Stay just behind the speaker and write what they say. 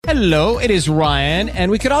Hello, it is Ryan,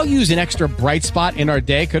 and we could all use an extra bright spot in our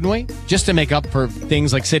day, couldn't we? Just to make up for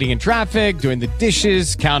things like sitting in traffic, doing the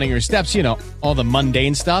dishes, counting your steps, you know, all the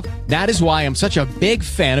mundane stuff. That is why I'm such a big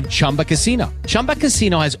fan of Chumba Casino. Chumba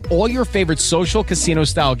Casino has all your favorite social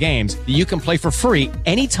casino-style games that you can play for free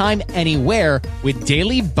anytime, anywhere with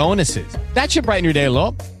daily bonuses. That should brighten your day a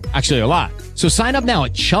little. Actually, a lot. So sign up now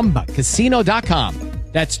at ChumbaCasino.com.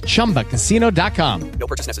 That's ChumbaCasino.com. No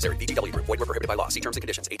purchase necessary. VGW Group. Void where prohibited by law. See terms and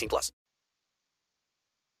conditions. 18+.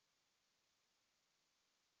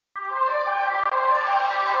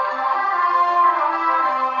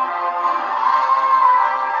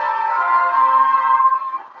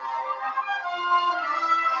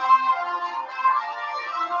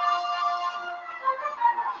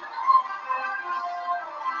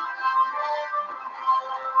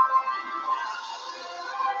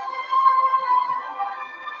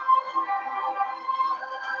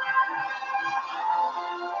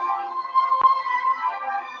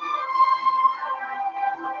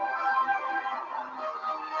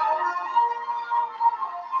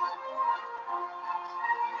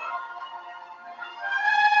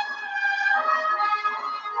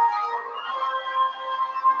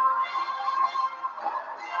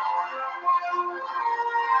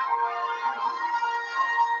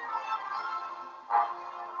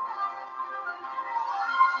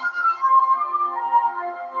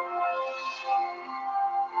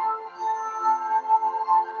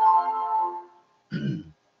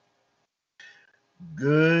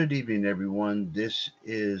 Good evening, everyone. This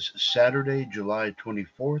is Saturday, July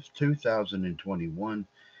 24th, 2021,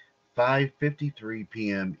 5:53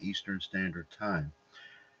 p.m. Eastern Standard Time.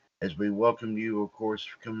 As we welcome you, of course,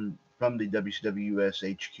 from the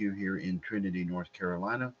WCWUS HQ here in Trinity, North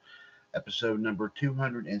Carolina, episode number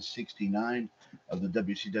 269 of the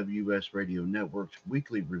WCWUS Radio Network's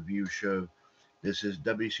weekly review show. This is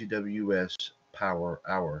WCWUS Power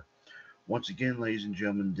Hour. Once again, ladies and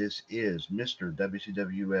gentlemen, this is Mr.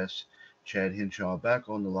 WCWS Chad Henshaw back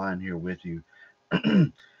on the line here with you.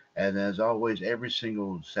 And as always, every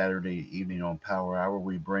single Saturday evening on Power Hour,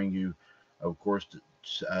 we bring you, of course,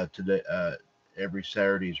 today every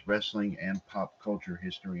Saturday's wrestling and pop culture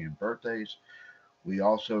history and birthdays. We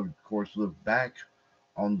also, of course, look back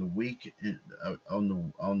on the week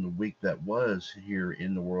on the week that was here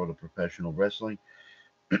in the world of professional wrestling.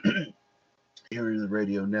 Here in the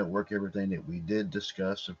radio network, everything that we did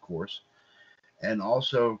discuss, of course. And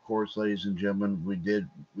also, of course, ladies and gentlemen, we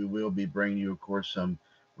will be bringing you, of course, some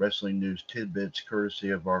wrestling news tidbits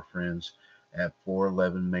courtesy of our friends at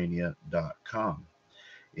 411mania.com.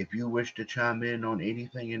 If you wish to chime in on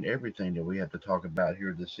anything and everything that we have to talk about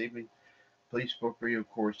here this evening, please feel free, of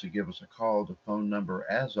course, to give us a call. The phone number,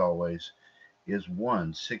 as always, is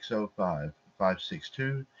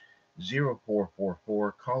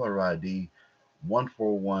 1-605-562-0444. Caller ID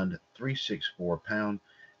 141364 #.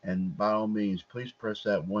 And by all means, please press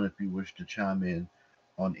that one if you wish to chime in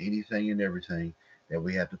on anything and everything that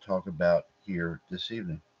we have to talk about here this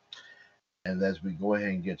evening. And as we go ahead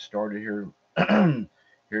and get started here,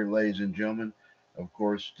 here, ladies and gentlemen, of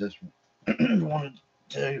course, just wanted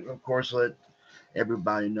to, of course, let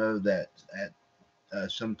everybody know that at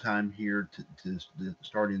sometime here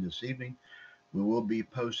starting this evening, we will be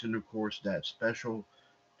posting, of course, that special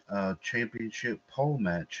championship pole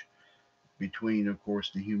match between, of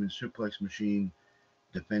course, the Human Suplex Machine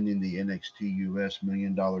defending the NXT US $1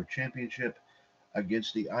 Million Championship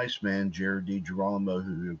against the Iceman, Jared DiGirolamo,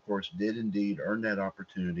 who, of course, did indeed earn that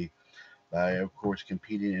opportunity by, of course,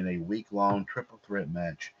 competing in a week-long triple threat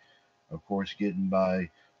match, of course, getting by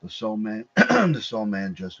the Soul Man, the Soul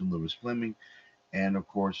Man Justin Lewis Fleming, and, of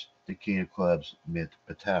course, the King of Clubs, Mitt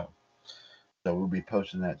Patel. So we'll be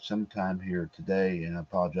posting that sometime here today, and I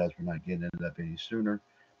apologize for not getting it up any sooner,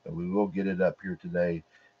 but we will get it up here today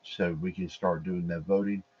so we can start doing that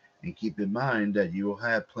voting. And keep in mind that you will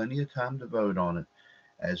have plenty of time to vote on it,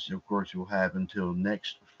 as of course you'll have until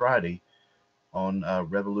next Friday on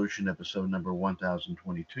Revolution episode number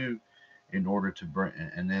 1022 in order to bring,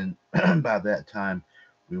 and then by that time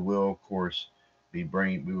we will, of course, be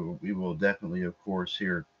bringing, we will definitely, of course,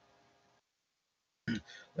 here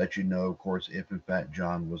let you know, of course, if in fact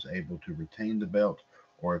John was able to retain the belt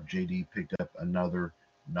or if JD picked up another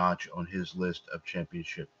notch on his list of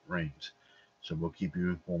championship reigns. So we'll keep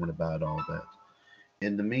you informed about all that.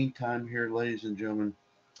 In the meantime, here, ladies and gentlemen,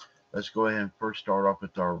 let's go ahead and first start off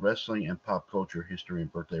with our wrestling and pop culture history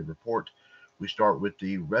and birthday report. We start with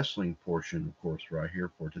the wrestling portion, of course, right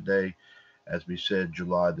here for today. As we said,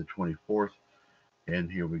 July the 24th. And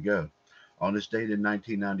here we go. On this date in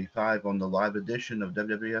 1995, on the live edition of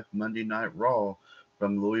WWF Monday Night Raw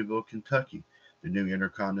from Louisville, Kentucky, The new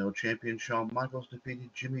Intercontinental Champion Shawn Michaels defeated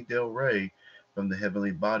Jimmy Del Rey from the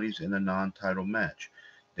Heavenly Bodies in a non-title match.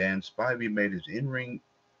 Dan Spivey made his in-ring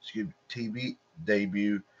TV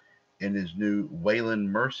debut in his new Waylon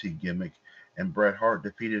Mercy gimmick, and Bret Hart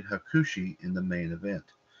defeated Hakushi in the main event.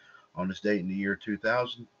 On this date in the year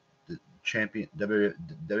 2000, the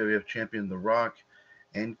WWF champion The Rock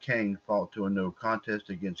and Kane fought to a no contest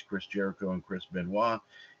against Chris Jericho and Chris Benoit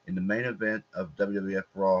in the main event of WWF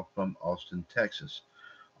Raw from Austin, Texas.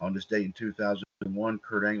 On this date in 2001,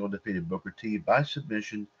 Kurt Angle defeated Booker T by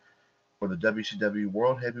submission for the WCW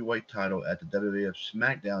World Heavyweight title at the WWF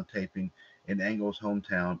SmackDown taping in Angle's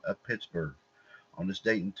hometown of Pittsburgh. On this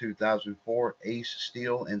date in 2004, Ace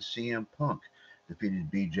Steel and CM Punk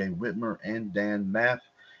defeated BJ Whitmer and Dan Maff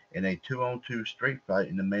in a 2-on-2 straight fight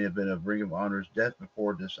in the main event of Ring of Honor's Death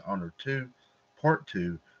Before Dishonor 2, Part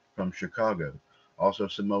 2 from Chicago. Also,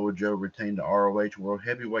 Samoa Joe retained the ROH World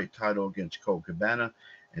Heavyweight title against Colt Cabana,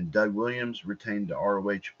 and Doug Williams retained the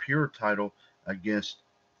ROH Pure title against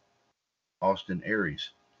Austin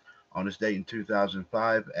Aries. On this date in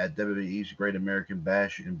 2005, at WWE's Great American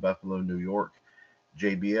Bash in Buffalo, New York,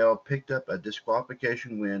 JBL picked up a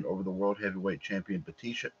disqualification win over the World Heavyweight Champion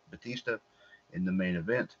Batista in the main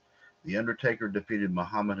event. The Undertaker defeated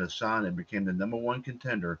Muhammad Hassan and became the #1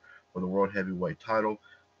 contender for the World Heavyweight title.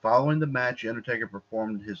 Following the match, the Undertaker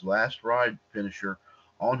performed his last ride finisher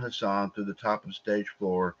on Hassan through the top of the stage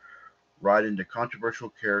floor, riding the controversial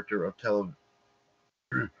character of television.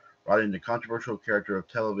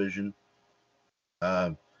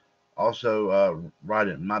 Uh,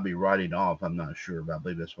 might be riding off. I'm not sure, but I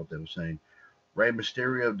believe that's what they were saying. Rey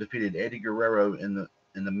Mysterio defeated Eddie Guerrero in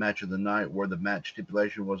the match of the night, where the match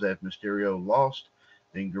stipulation was that if Mysterio lost,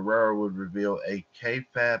 then Guerrero would reveal a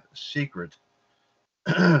kayfabe secret.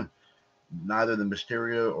 Neither the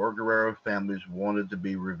Mysterio or Guerrero families wanted to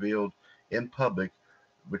be revealed in public,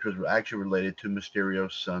 which was actually related to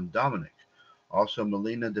Mysterio's son Dominic. Also,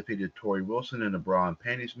 Melina defeated Tori Wilson in a bra and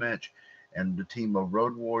panties match, and the team of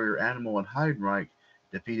Road Warrior, Animal, and Heidenreich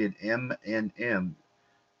defeated MNM,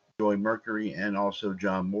 Joey Mercury, and also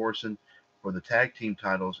John Morrison for the tag team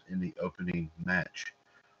titles in the opening match.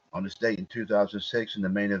 On this date in 2006, in the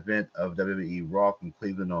main event of WWE Raw from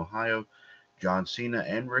Cleveland, Ohio, John Cena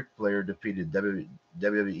and Ric Flair defeated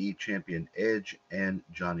WWE Champion Edge and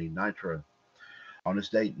Johnny Nitro. On this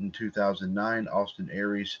date in 2009, Austin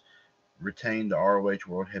Aries retained the ROH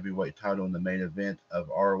World Heavyweight title in the main event of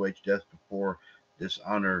ROH Death Before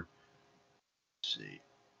Dishonor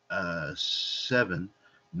 7,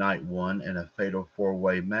 Night 1, in a fatal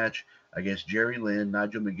four-way match against Jerry Lynn,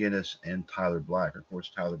 Nigel McGuinness, and Tyler Black. Of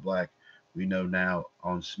course, Tyler Black we know now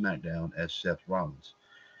on SmackDown as Seth Rollins.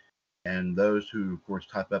 And those who, of course,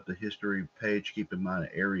 type up the history page, keep in mind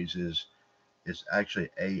Aries is actually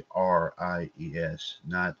Aries,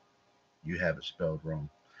 not you have it spelled wrong.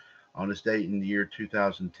 On this date in the year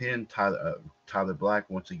 2010, Tyler Black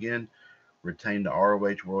once again retained the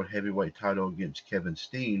ROH World Heavyweight title against Kevin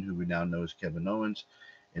Steen, who we now know as Kevin Owens,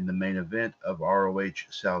 in the main event of ROH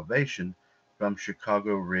Salvation from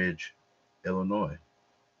Chicago Ridge, Illinois.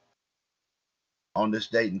 On this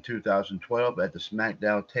date in 2012, at the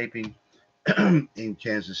SmackDown taping in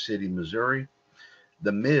Kansas City, Missouri,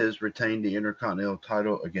 The Miz retained the Intercontinental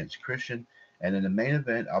title against Christian, and in the main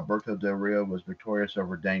event, Alberto Del Rio was victorious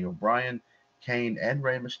over Daniel Bryan, Kane, and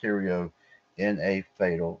Rey Mysterio in a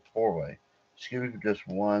fatal four-way. Excuse me for just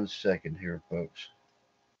 1 second here, folks.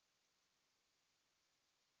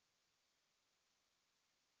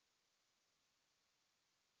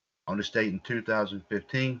 On this date in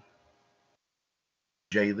 2015,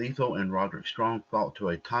 Jay Lethal and Roderick Strong fought to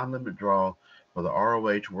a time-limit draw for the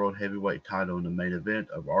ROH World Heavyweight title in the main event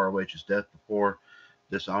of ROH's Death Before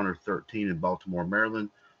Dishonor 13 in Baltimore, Maryland.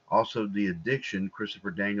 Also, The Addiction,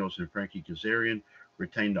 Christopher Daniels and Frankie Kazarian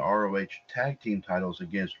retained the ROH Tag Team titles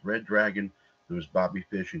against Red Dragon, who was Bobby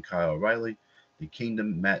Fish and Kyle O'Reilly, The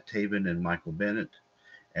Kingdom, Matt Taven and Michael Bennett,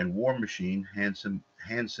 and War Machine,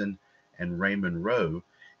 Hanson and Raymond Rowe,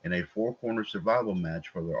 in a four-corner survival match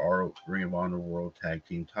for the Ring of Honor World Tag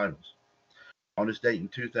Team titles. On this date in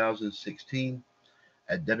 2016,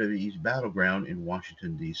 at WWE's Battleground in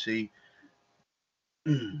Washington, D.C.,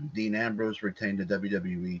 Dean Ambrose retained the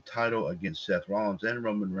WWE title against Seth Rollins and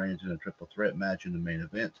Roman Reigns in a triple threat match in the main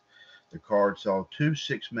event. The card saw two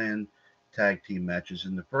six-man tag team matches.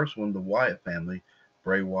 In the first one, the Wyatt family,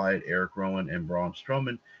 Bray Wyatt, Eric Rowan, and Braun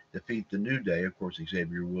Strowman, defeat the New Day, of course,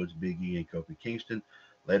 Xavier Woods, Big E, and Kofi Kingston.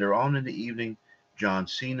 Later on in the evening, John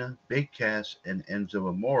Cena, Big Cass, and Enzo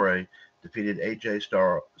Amore defeated AJ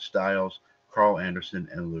Styles, Carl Anderson,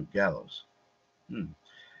 and Luke Gallows.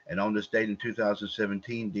 And on this date in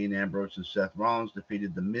 2017, Dean Ambrose and Seth Rollins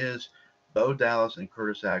defeated The Miz, Bo Dallas, and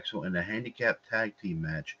Curtis Axel in a handicap tag team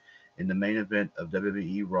match in the main event of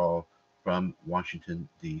WWE Raw from Washington,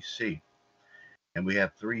 D.C. And we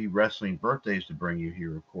have three wrestling birthdays to bring you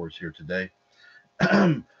here, of course, here today.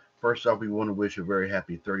 First off, we want to wish a very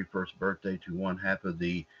happy 31st birthday to one half of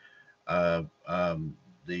uh, um,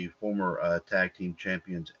 the former tag team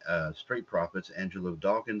champions, Street Profits, Angelo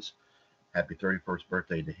Dawkins. Happy 31st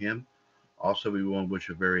birthday to him. Also, we want to wish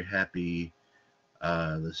a very happy,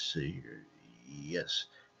 let's see here, yes,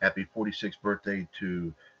 happy 46th birthday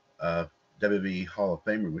to uh, WWE Hall of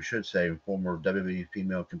Famer, we should say, former WWE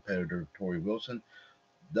female competitor Tori Wilson.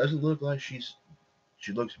 Doesn't look like she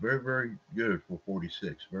looks very, very good for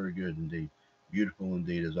 46. Very good indeed. Beautiful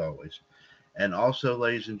indeed, as always. And also,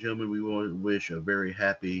 ladies and gentlemen, we want to wish a very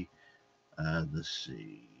happy, let's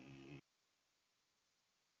see,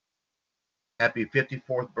 happy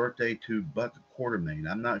 54th birthday to Buck Quartermain.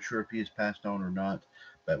 I'm not sure if he has passed on or not,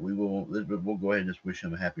 but we'll go ahead and just wish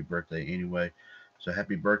him a happy birthday anyway. So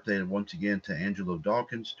happy birthday once again to Angelo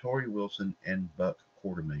Dawkins, Tori Wilson, and Buck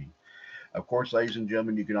Quartermain. Of course, ladies and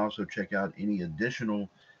gentlemen, you can also check out any additional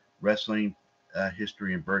wrestling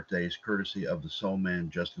history and birthdays courtesy of the Soul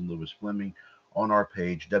Man Justin Lewis Fleming on our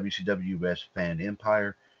page, WCWUS Fan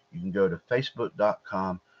Empire. You can go to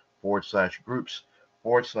facebook.com/groups/,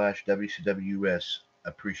 WCWUS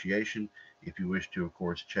Appreciation if you wish to, of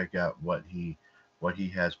course, check out what he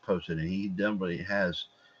has posted. And he definitely has,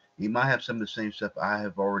 he might have some of the same stuff I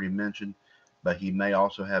have already mentioned, but he may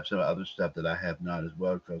also have some other stuff that I have not as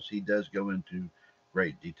well, because he does go into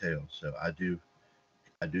great detail. So I do,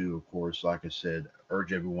 of course, like I said,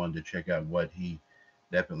 urge everyone to check out what he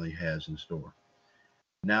definitely has in store.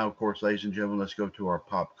 Now, of course, ladies and gentlemen, let's go to our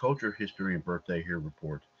pop culture history and birthday here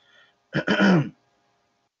report.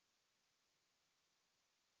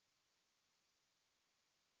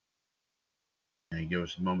 And give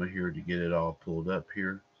us a moment here to get it all pulled up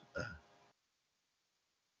here.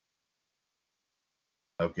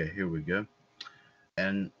 Okay, here we go.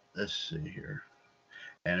 And let's see here.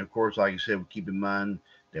 And of course, like I said, keep in mind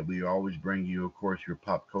that we always bring you, of course, your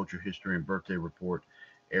pop culture history and birthday report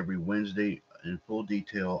every Wednesday in full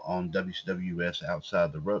detail on WCWS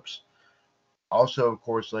Outside the Ropes. Also, of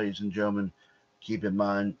course, ladies and gentlemen, keep in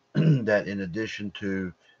mind that in addition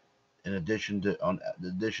to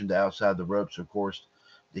Outside the Ropes, of course,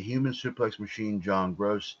 the Human Suplex Machine, John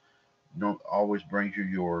Gross, always brings you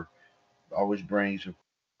your always brings, of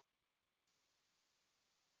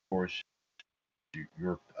course,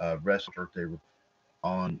 your wrestling birthday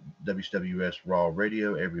on WWS Raw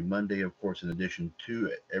Radio every Monday. Of course, in addition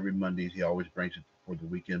to every Monday, he always brings it for the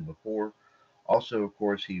weekend before. Also, of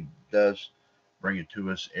course, he does bring it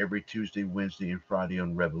to us every Tuesday, Wednesday, and Friday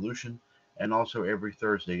on Revolution, and also every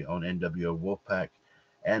Thursday on NWO Wolfpack.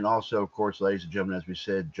 And also, of course, ladies and gentlemen, as we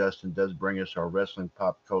said, Justin does bring us our wrestling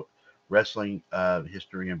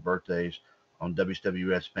history and birthdays on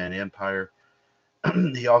WWS Fan Empire.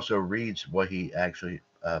 He also reads what he actually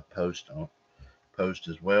post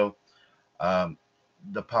as well. Um,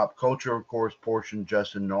 the pop culture, of course, portion,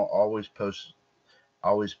 Justin always post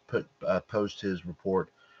his report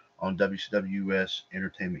on WCWS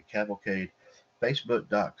Entertainment Cavalcade,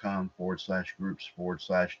 Facebook.com/groups/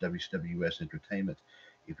 WCWS Entertainment.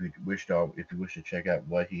 If you wish to check out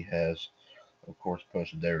what he has, of course,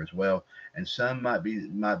 posted there as well. And some might be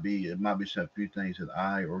some few things that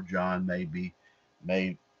I or John may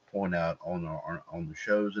point out on the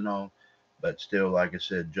shows and all. But still, like I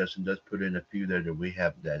said, Justin does put in a few there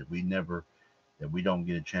that we don't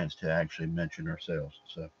get a chance to actually mention ourselves.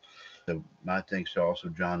 So my thanks to also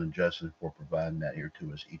John and Justin for providing that here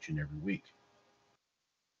to us each and every week.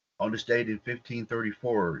 On this date in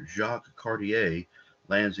 1534, Jacques Cartier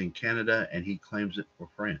lands in Canada and he claims it for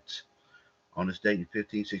France. On this date in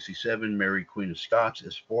 1567, Mary Queen of Scots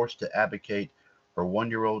is forced to abdicate her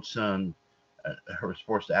one-year-old son. And her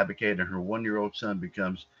one-year-old son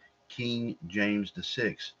becomes King James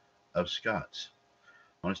VI of Scots.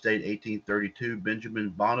 On this date, 1832, Benjamin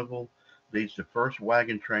Bonneville leads the first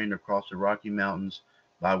wagon train across the Rocky Mountains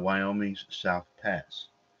by Wyoming's South Pass.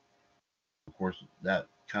 Of course, that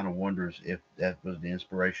kind of wonders if that was the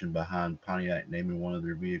inspiration behind Pontiac naming one of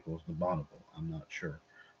their vehicles the Bonneville. I'm not sure,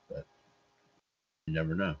 but you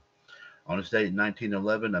never know. On this date in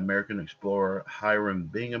 1911, American explorer Hiram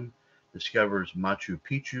Bingham discovers Machu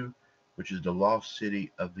Picchu, which is the lost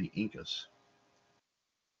city of the Incas.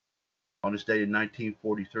 On this date in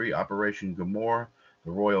 1943, Operation Gomorrah,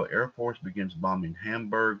 the Royal Air Force begins bombing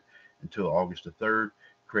Hamburg until August the 3rd,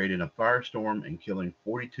 creating a firestorm and killing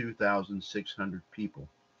 42,600 people.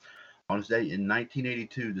 On this date in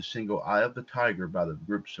 1982, the single Eye of the Tiger by the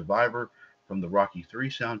group Survivor from the Rocky III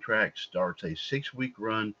soundtrack starts a 6-week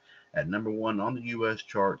run at #1 on the U.S.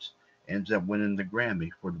 charts, ends up winning the Grammy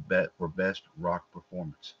for Best Rock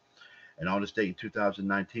Performance. And on this date in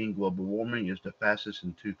 2019, global warming is the fastest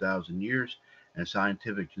in 2,000 years, and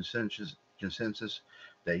scientific consensus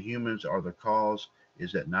that humans are the cause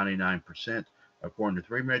is at 99%, according to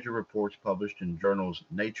three major reports published in journals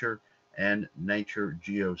Nature and Nature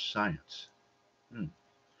Geoscience. Hmm.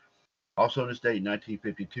 Also on this date,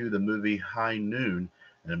 1952, the movie High Noon,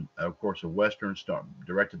 and of course a Western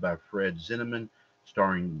directed by Fred Zinnemann,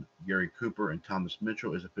 starring Gary Cooper and Thomas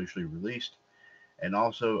Mitchell, is officially released. And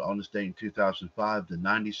also on this date in 2005, the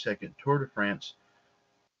 92nd Tour de France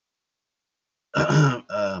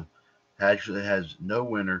actually has no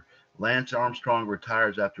winner. Lance Armstrong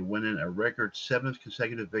retires after winning a record seventh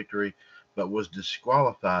consecutive victory, but was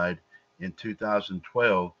disqualified in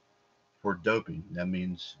 2012 for doping. That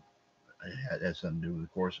means it has something to do with,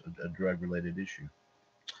 of course, a drug-related issue.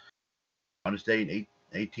 On this date in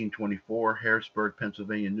 1824, Harrisburg,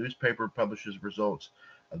 Pennsylvania newspaper publishes results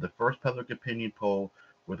of the first public opinion poll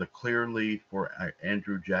with a clear lead for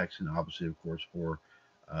Andrew Jackson, obviously, of course, for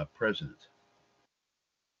president.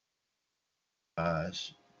 A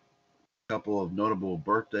couple of notable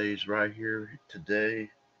birthdays right here today.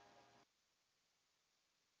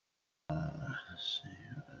 Let's see.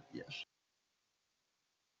 Yes.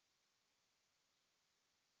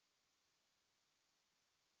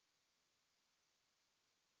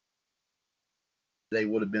 Today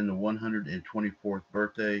would have been the 124th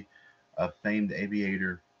birthday of famed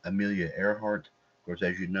aviator Amelia Earhart. Of course,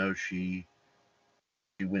 as you know, she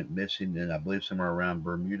went missing, and I believe somewhere around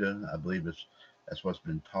Bermuda. I believe that's what's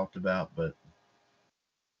been talked about. But of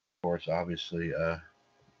course, obviously,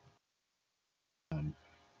 um,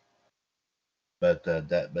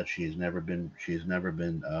 but she has never been. She has never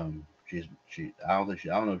been. She. I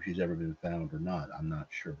don't know if she's ever been found or not. I'm not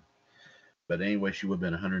sure. But anyway, she would have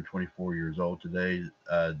been 124 years old today.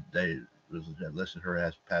 They listed her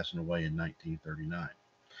as passing away in 1939.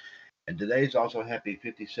 And today is also happy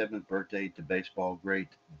 57th birthday to baseball great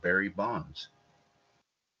Barry Bonds.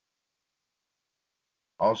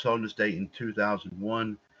 Also on this date in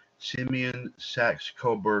 2001, Simeon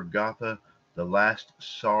Saxe-Coburg-Gotha, the last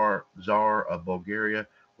Tsar of Bulgaria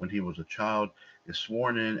when he was a child, is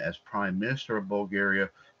sworn in as Prime Minister of Bulgaria,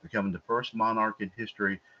 becoming the first monarch in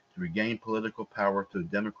history to regain political power through a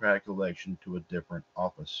democratic election to a different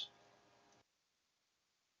office.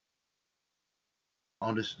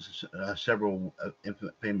 On this, several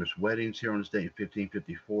famous weddings here on this date in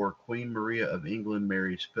 1554, Queen Maria of England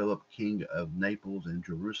marries Philip, King of Naples and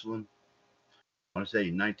Jerusalem. On this date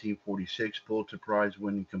in 1946, Pulitzer Prize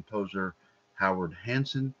winning composer Howard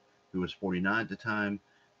Hanson, who was 49 at the time,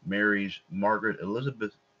 marries Margaret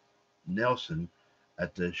Elizabeth Nelson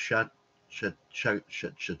at the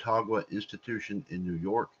Chautauqua Institution in New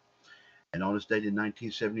York. And on this date in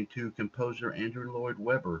 1972, composer Andrew Lloyd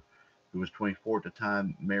Webber, who was 24 at the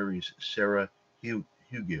time, marries Sarah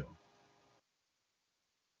Hugill.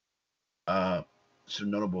 Uh,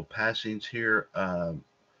 some notable passings here.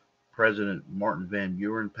 President Martin Van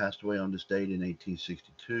Buren passed away on this date in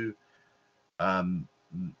 1862. Um,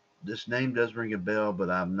 this name does ring a bell,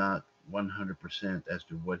 but I'm not 100% as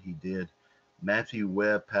to what he did. Matthew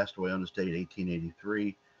Webb passed away on this date in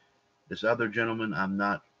 1883. This other gentleman, I'm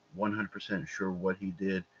not 100% sure what he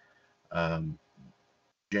did. Um,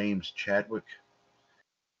 James Chadwick,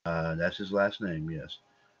 that's his last name, yes,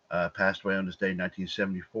 passed away on this day in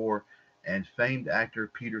 1974. And famed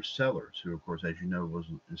actor Peter Sellers, who, of course, as you know, was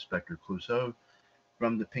Inspector Clouseau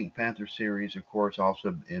from the Pink Panther series, of course,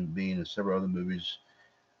 also in being in several other movies,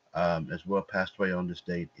 as well, passed away on this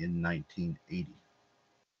date in 1980.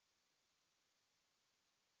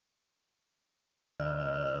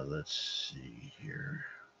 Let's see here.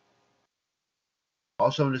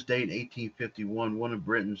 Also on this date in 1851, one of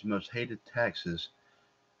Britain's most hated taxes,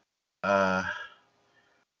 uh,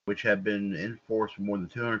 which had been in force for more than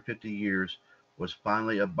 250 years, was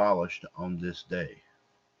finally abolished on this day.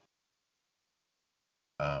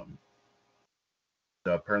 Um,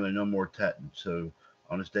 so apparently, no more tax. So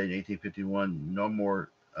on this date in 1851, no more.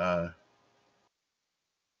 Uh,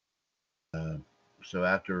 so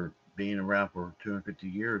after being around for 250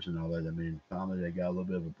 years and all that, I mean, finally they got a little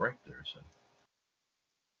bit of a break there. So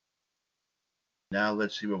now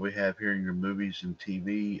let's see what we have here in your movies and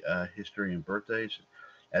TV history and birthdays.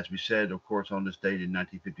 As we said, of course, on this date in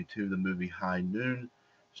 1952, the movie High Noon,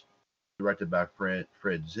 directed by Fred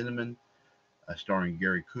Zinnemann, starring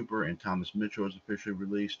Gary Cooper and Thomas Mitchell, is officially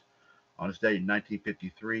released. On this date in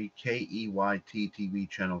 1953, KEYT TV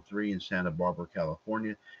Channel 3 in Santa Barbara,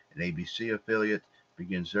 California, an ABC affiliate,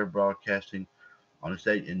 begins their broadcasting. On this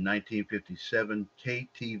date in 1957,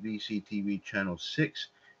 KTVC-TV Channel 6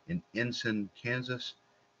 in Ensign, Kansas,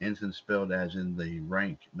 Ensign spelled as in the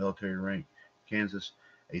rank, military rank, Kansas,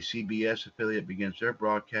 a CBS affiliate, begins their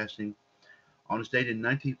broadcasting. On this date in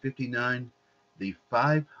 1959, the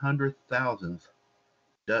 500,000th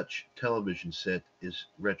Dutch television set is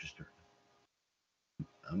registered.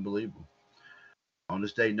 Unbelievable. On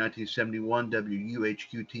this date in 1971,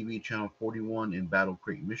 WUHQ-TV Channel 41 in Battle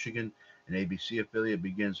Creek, Michigan, an ABC affiliate,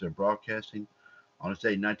 begins their broadcasting. On this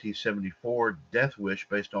date in 1974, Death Wish,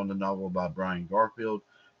 based on the novel by Brian Garfield,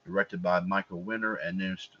 directed by Michael Winner, and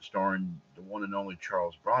then starring the one and only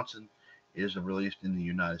Charles Bronson, is released in the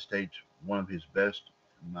United States. One of his best,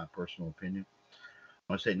 in my personal opinion.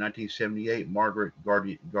 On this date in 1978, Margaret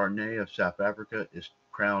Gardner of South Africa is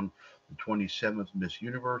crowned the 27th Miss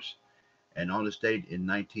Universe. And on this date in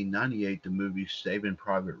 1998, the movie Saving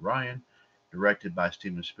Private Ryan, directed by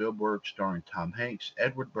Steven Spielberg, starring Tom Hanks,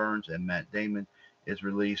 Edward Burns, and Matt Damon, is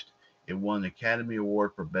released. It won the Academy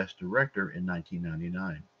Award for Best Director in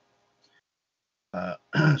 1999.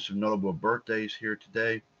 Some notable birthdays here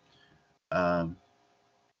today. I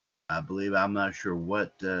believe, I'm not sure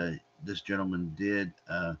what this gentleman did,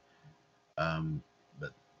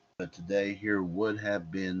 but today here would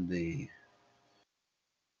have been the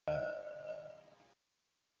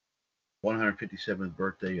 157th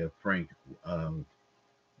birthday of Frank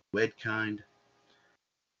Wedkind.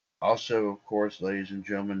 Also, of course, ladies and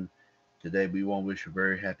gentlemen, today we want to wish a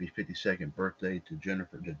very happy 52nd birthday to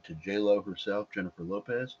J-Lo herself, Jennifer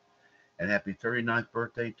Lopez, and happy 39th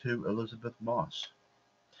birthday to Elizabeth Moss.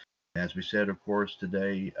 As we said, of course,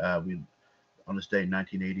 today on this day in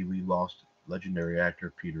 1980 we lost legendary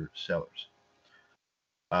actor Peter Sellers.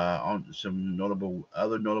 On some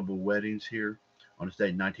other notable weddings here. On this day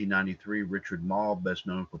in 1993, Richard Mall, best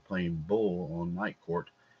known for playing Bull on Night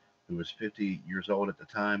Court, who was 50 years old at the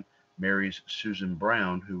time, marries Susan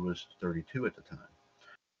Brown, who was 32 at the time.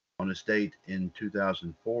 On this date in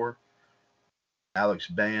 2004, Alex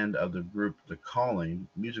Band of the group The Calling,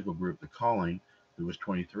 musical group The Calling, who was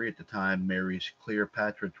 23 at the time, marries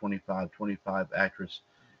Cleopatra 2525 actress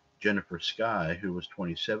Jennifer Sky, who was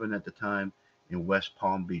 27 at the time, in West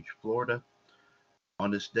Palm Beach, Florida. On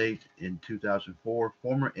this date in 2004,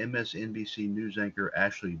 former MSNBC news anchor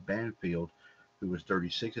Ashley Banfield, who was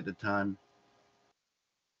 36 at the time,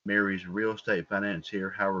 marries real estate financier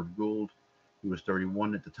Howard Gould, who was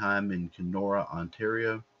 31 at the time, in Kenora,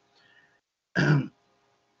 Ontario. On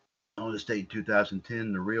this date in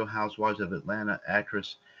 2010, the Real Housewives of Atlanta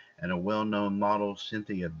actress and a well-known model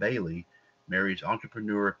Cynthia Bailey marries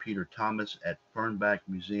entrepreneur Peter Thomas at Fernback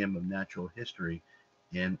Museum of Natural History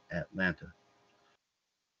in Atlanta.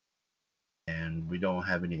 And we don't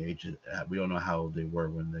have any ages. We don't know how old they were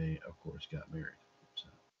when they, of course, got married.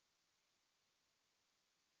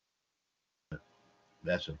 So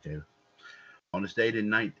that's okay. On this date in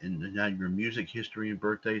your music history and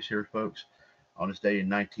birthdays here, folks. On this day in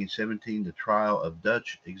 1917, the trial of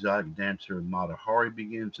Dutch exotic dancer Mata Hari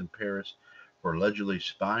begins in Paris for allegedly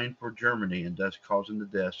spying for Germany and thus causing the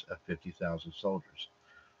deaths of 50,000 soldiers.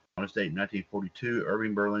 On this date in 1942,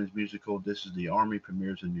 Irving Berlin's musical This Is the Army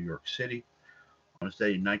premieres in New York City. On this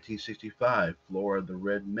date in 1965, Flora the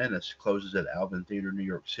Red Menace closes at Alvin Theater, New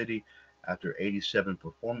York City after 87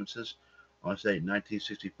 performances. On this date in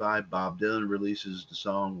 1965, Bob Dylan releases the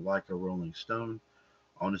song Like a Rolling Stone.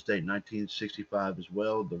 On this date in 1965 as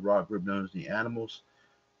well, the rock group known as the Animals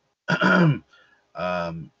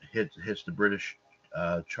hits the British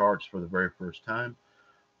charts for the very first time.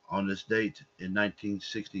 On this date in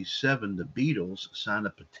 1967, the Beatles signed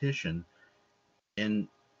a petition in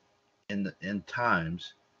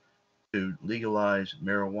Times to legalize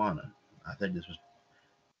marijuana. I think this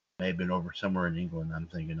may have been over somewhere in England. I'm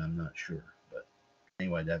not sure, but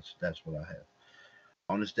anyway, that's what I have.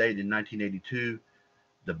 On this date in 1982,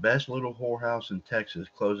 the Best Little Whorehouse in Texas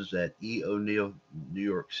closes at E. O'Neill, New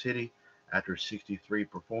York City, after 63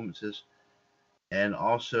 performances. And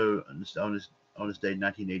also on this day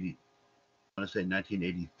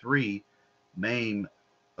 1983, MAME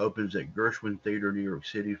opens at Gershwin Theater, New York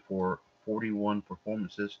City for 41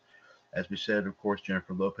 performances. As we said, of course,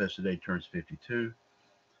 Jennifer Lopez today turns 52.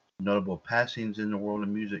 Notable passings in the world of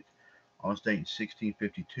music. On this date in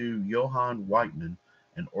 1652, Johann Weitmann,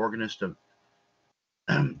 an organist of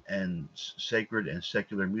and sacred and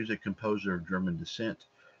secular music composer of German descent,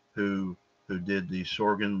 who did the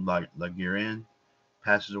Sorgen La Guerine,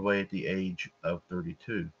 passes away at the age of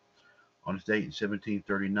 32. On this date in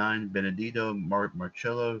 1739, Benedetto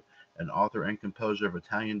Marcello an author and composer of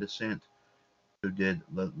Italian descent who did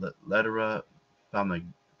Lettera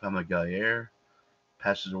Familiare,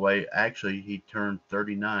 passes away. Actually, he turned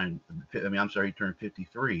 39. He turned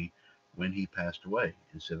 53 when he passed away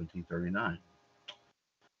in 1739. I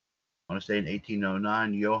want to say in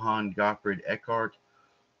 1809, Johann Gottfried Eckart,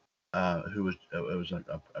 who was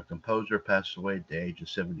a composer, passed away at the age of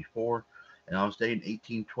 74. And on this day in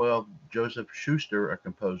 1812, Joseph Schuster, a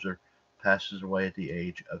composer, passes away at the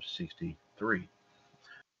age of 63.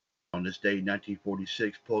 On this day in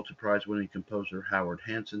 1946, Pulitzer Prize winning composer Howard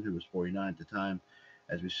Hanson, who was 49 at the time,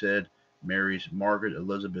 as we said, marries Margaret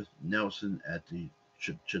Elizabeth Nelson at the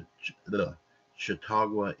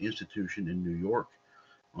Chautauqua Institution in New York.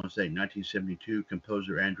 On this day in 1972,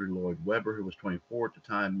 composer Andrew Lloyd Webber, who was 24 at the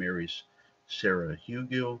time, marries Sarah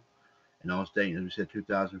Hugill. And on this day, as we said,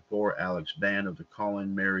 2004, Alex Band of the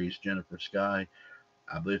Call-In marries Jennifer Sky,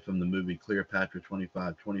 I believe from the movie Cleopatra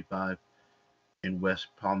 2525 in West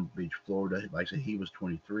Palm Beach, Florida. Like I said, he was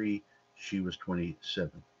 23, she was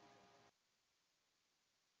 27.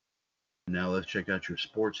 Now let's check out your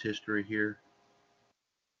sports history here.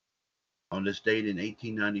 On this date in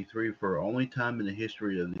 1893, for the only time in the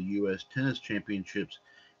history of the U.S. Tennis Championships,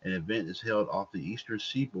 an event is held off the Eastern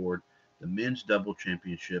Seaboard, the Men's Double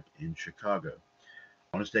Championship in Chicago.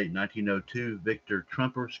 On this date in 1902, Victor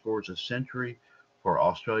Trumper scores a century for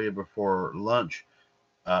Australia before lunch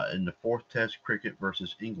in the fourth Test cricket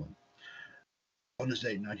versus England. On this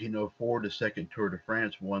date in 1904, the second Tour de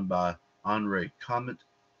France won by Henri Comet.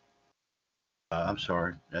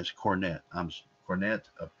 That's Cornet. Cornet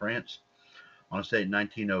of France. On this date in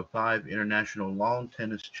 1905, International Lawn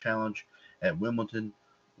Tennis Challenge at Wimbledon.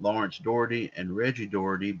 Lawrence Doherty and Reggie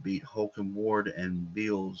Doherty beat Holcomb Ward and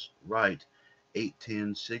Beals Wright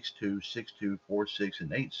 8-10, 6-2, 6-2, 4-6,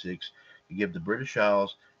 and 8-6 to give the British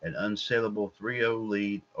Isles an unassailable 3-0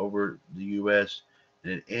 lead over the U.S.,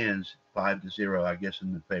 and it ends 5-0, I guess,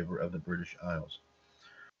 in the favor of the British Isles.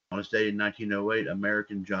 On this day in 1908,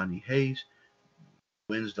 American Johnny Hayes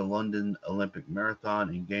wins the London Olympic Marathon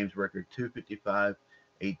in games record 2:55,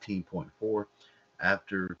 18.4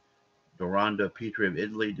 after Dorando Petri of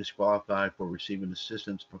Italy disqualified for receiving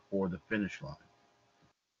assistance before the finish line.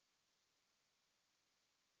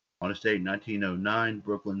 On this date in 1909,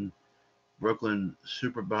 Brooklyn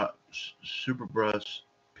Superbus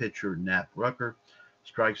pitcher Nap Rucker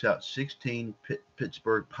strikes out 16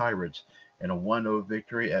 Pittsburgh Pirates in a 1-0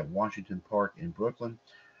 victory at Washington Park in Brooklyn.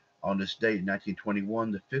 On this date in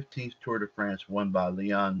 1921, the 15th Tour de France won by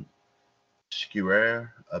Leon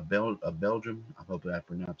Squire of Belgium. I hope I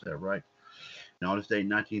pronounced that right. And on this date in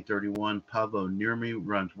 1931, Pavo Nurmi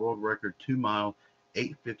runs world record 2-mile,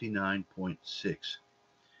 8:59.6.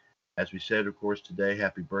 As we said, of course, today,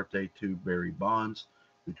 happy birthday to Barry Bonds,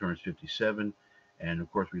 who turns 57. And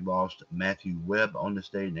of course, we lost Matthew Webb on this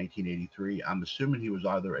day in 1983. I'm assuming he was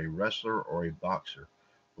either a wrestler or a boxer,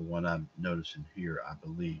 for what I'm noticing here, I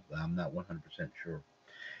believe. But I'm not 100% sure.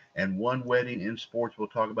 And one wedding in sports we'll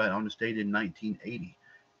talk about on this date in 1980.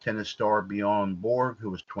 Tennis star Bjorn Borg, who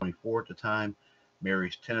was 24 at the time,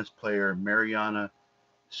 marries tennis player Mariana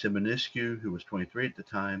Simonescu, who was 23 at the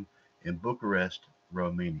time, in Bucharest,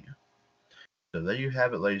 Romania. So there you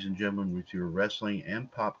have it, ladies and gentlemen, with your wrestling and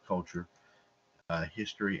pop culture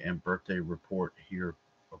history and birthday report here,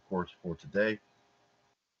 of course, for today.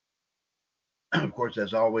 Of course,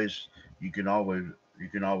 as always, you can always,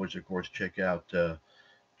 of course, check out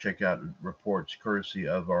reports courtesy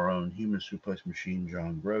of our own human suplex machine,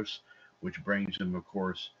 John Gross, which brings them, of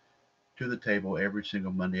course, to the table every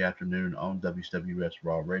single Monday afternoon on WCWUS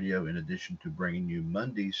Raw Radio, in addition to bringing you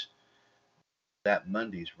Monday's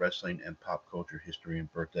wrestling and pop culture history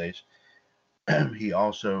and birthdays. He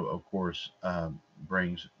also, of course,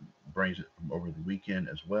 brings it from over the weekend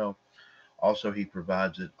as well. Also, he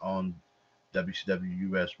provides it on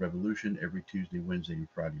WCWUS Revolution every Tuesday, Wednesday, and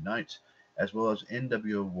Friday nights, as well as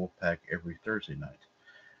NWO Wolfpack every Thursday night.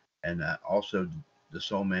 And also the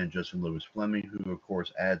Soul Man, Justin Lewis Fleming, who, of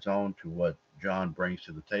course, adds on to what John brings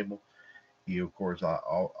to the table. He, of course,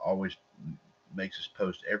 always makes his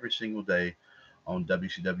post every single day on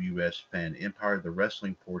WCWUS Fan Empire, the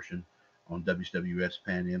wrestling portion on WCWUS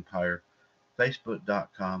Fan Empire,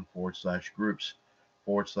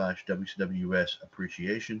 facebook.com/groups/WCWUS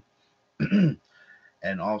Appreciation.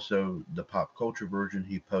 And also the pop culture version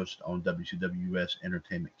he posts on WCWUS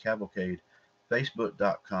Entertainment Cavalcade,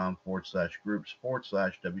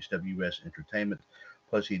 facebook.com/groups/WCWUS Entertainment.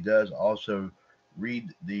 Plus, he does also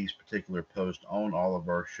read these particular posts on all of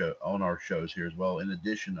our shows here as well. In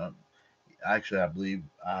addition, actually, I believe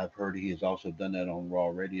I've heard he has also done that on Raw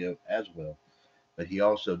Radio as well. But he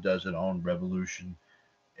also does it on Revolution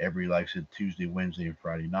every, like I said, Tuesday, Wednesday, and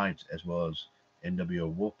Friday nights, as well as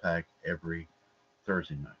NWO Wolfpack every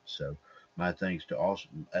Thursday night. So my thanks to also,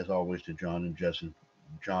 as always, to John and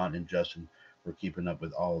Justin for keeping up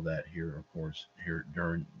with all of that here, of course, here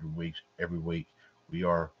during the weeks, every week. We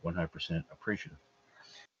are 100% appreciative.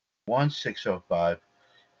 1605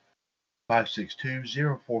 562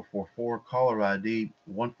 caller ID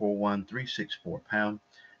 141364 #.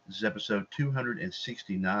 This is episode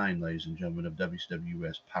 269, ladies and gentlemen, of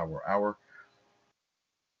WCWUS Power Hour.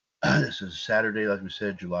 This is Saturday, like we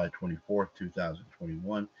said, July 24th,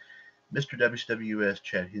 2021. Mr. WCWUS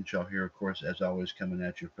Chad Hinshaw here, of course, as always, coming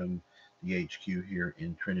at you from the HQ here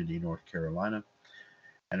in Trinity, North Carolina.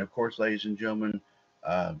 And of course, ladies and gentlemen,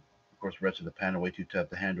 of course, the rest of the panel way too tough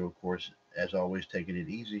to handle. Of course, as always, taking it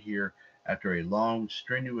easy here after a long,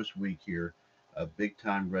 strenuous week here of big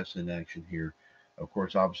time wrestling action here. Of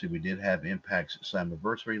course, obviously, we did have Impact's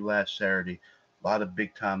Slammiversary last Saturday. A lot of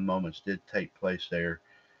big time moments did take place there,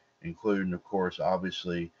 including, of course,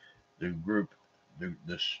 obviously, the group,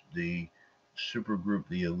 the super group,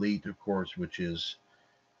 the Elite, of course, which is,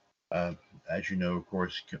 uh, as you know, of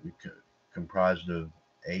course, comprised of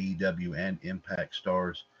AEW and Impact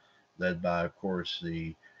stars, led by, of course,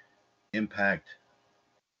 the Impact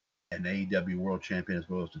and AEW World Champion, as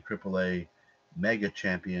well as the AAA Mega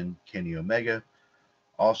Champion Kenny Omega.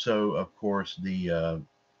 Also, of course, the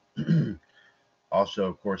also,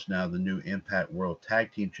 of course, now the new Impact World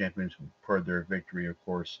Tag Team Champions per their victory, of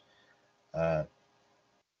course, uh,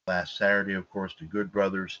 last Saturday. Of course, the Good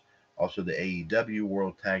Brothers, also the AEW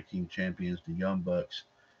World Tag Team Champions, the Young Bucks,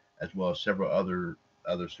 as well as several other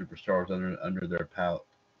superstars under their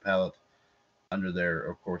palette, under their,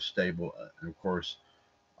 of course, stable, and of course,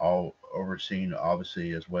 all overseen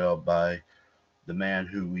obviously as well by the man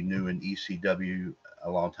who we knew in ECW a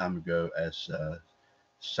long time ago as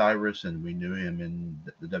Cyrus, and we knew him in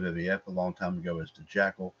the WWF a long time ago as the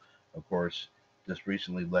Jackal. Of course, just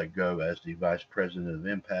recently let go as the Vice President of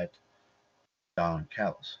Impact, Don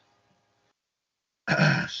Callis.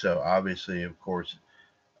 So obviously, of course,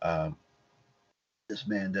 um, this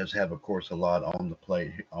man does have, of course, a lot on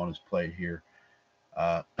his plate here.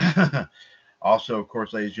 Uh, Also, of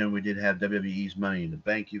course, ladies and gentlemen, we did have WWE's Money in the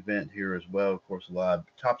Bank event here as well. Of course, a lot of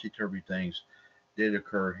topsy-turvy things did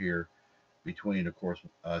occur here between, of course,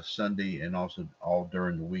 Sunday and also all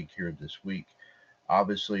during the week here this week.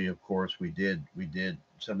 Obviously, of course, we did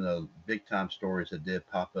some of the big time stories that did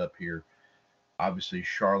pop up here. Obviously,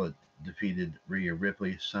 Charlotte defeated Rhea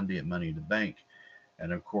Ripley Sunday at Money in the Bank,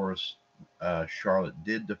 and of course, Charlotte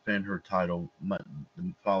did defend her title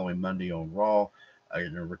the following Monday on Raw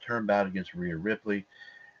in a return bout against Rhea Ripley.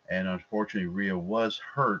 And unfortunately, Rhea was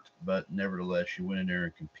hurt, but nevertheless, she went in there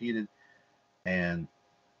and competed. And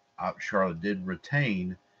Charlotte did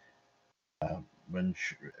retain uh, when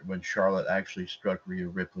when Charlotte actually struck Rhea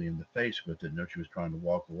Ripley in the face with it. No, she was trying to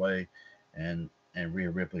walk away, and Rhea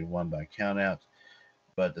Ripley won by countout.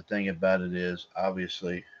 But the thing about it is,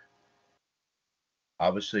 obviously,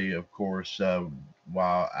 of course,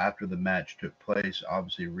 while after the match took place,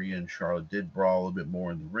 obviously Rhea and Charlotte did brawl a little bit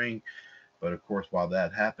more in the ring. But of course, while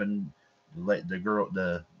that happened,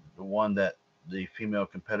 the one that the female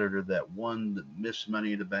competitor that won the Miss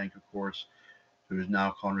Money in the Bank, of course, who is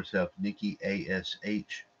now calling herself Nikki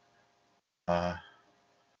ASH, uh,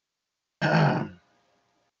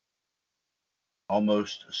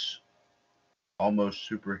 almost almost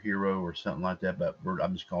superhero or something like that. But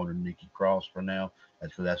I'm just calling her Nikki Cross for now.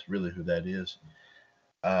 That's really who that is.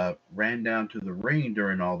 Ran down to the ring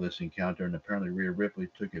during all this encounter, and apparently Rhea Ripley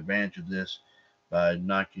took advantage of this by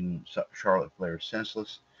knocking Charlotte Flair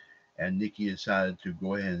senseless. And Nikki decided to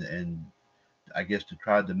go ahead and I guess to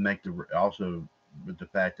try to make the also with the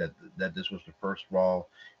fact that this was the first Raw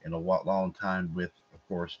in a long time with, of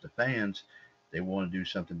course, the fans, they want to do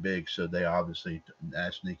something big, so they obviously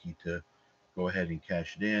asked Nikki to go ahead and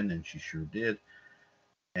cash it in, and she sure did.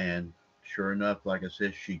 And sure enough, like I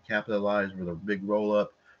said, she capitalized with a big roll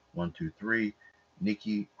up. 1, 2, 3.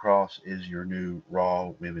 Nikki Cross is your new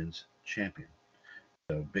Raw Women's Champion.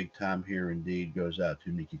 So big time here indeed goes out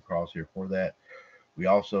to Nikki Cross here for that. We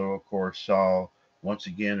also, of course, saw once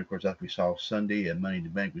again, of course, after we saw Sunday at Money in the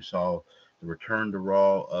Bank, we saw the return to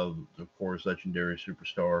Raw of course, legendary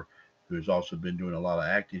superstar who has also been doing a lot of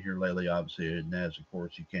acting here lately. Obviously, and as of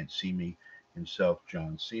course, you can't see me himself,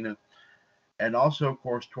 John Cena. And also, of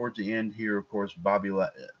course, towards the end here, of course,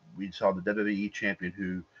 we saw the WWE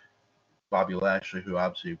champion Bobby Lashley, who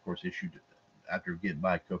obviously, of course, issued after getting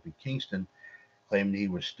by Kofi Kingston, claiming he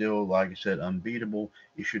was still, like I said, unbeatable,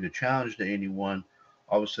 issued a challenge to anyone.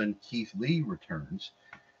 All of a sudden, Keith Lee returns,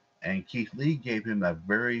 And Keith Lee gave him a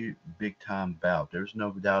very big time bout. There's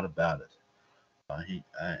no doubt about it. He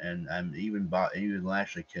and even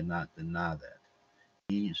Lashley cannot deny that.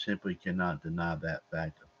 He simply cannot deny that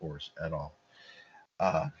fact, of course, at all.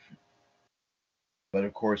 Uh, but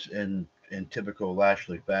of course, in typical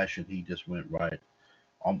Lashley fashion, he just went right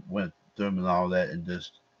went through him and all that, and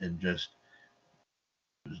just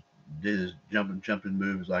did his jumping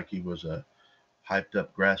moves like he was a hyped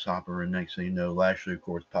up grasshopper. And next thing you know, Lashley, of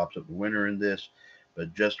course, pops up the winner in this.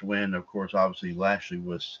 But just when, of course, obviously Lashley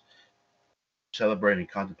was celebrating,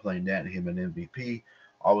 contemplating that, and him an MVP,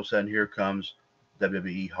 all of a sudden here comes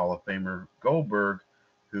WWE Hall of Famer Goldberg,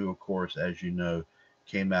 who, of course, as you know,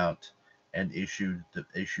 came out and issued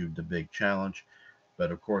the big challenge.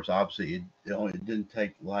 But of course, obviously, it didn't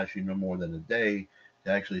take Lashley no more than a day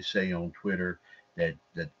to actually say on Twitter that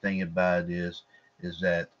the thing about it is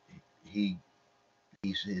that he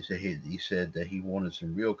he said that he wanted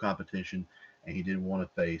some real competition and he didn't want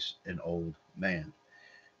to face an old man.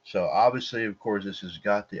 So obviously, of course, this has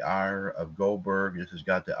got the ire of Goldberg. This has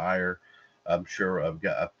got the ire, I'm sure, of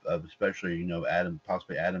especially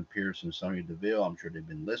possibly Adam Pearce and Sonya Deville. I'm sure they've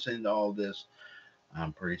been listening to all this.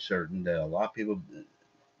 I'm pretty certain that a lot of people have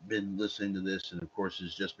been listening to this, and of course,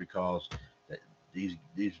 it's just because that these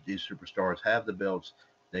superstars have the belts.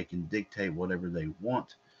 They can dictate whatever they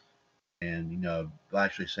want, and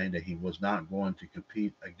actually saying that he was not going to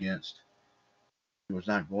compete against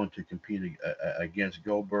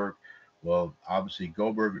Goldberg. Well, obviously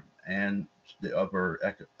Goldberg and the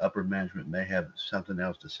upper management may have something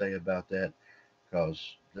else to say about that,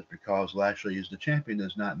 because just because Lashley is the champion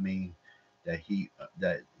does not mean that he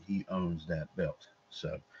owns that belt.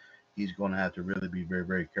 So he's going to have to really be very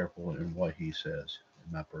very careful in what he says,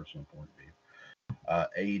 in my personal point of view.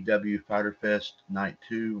 AEW Fighter Fest Night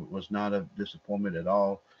 2 was not a disappointment at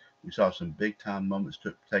all. We saw some big time moments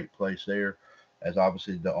take place there, as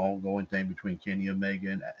obviously the ongoing thing between Kenny Omega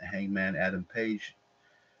and Hangman Adam Page.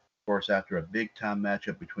 Of course, after a big time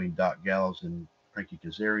matchup between Doc Gallows and Frankie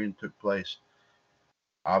Kazarian took place,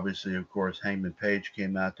 obviously, of course, Hangman Page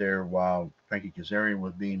came out there while Frankie Kazarian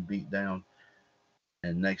was being beat down.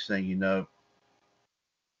 And next thing you know,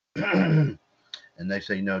 and next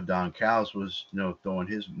thing you know, Don Callis was, throwing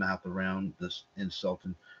his mouth around, this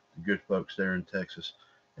insulting the good folks there in Texas.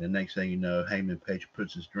 And the next thing you know, Heyman Page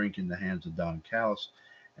puts his drink in the hands of Don Callis.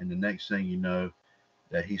 And the next thing you know,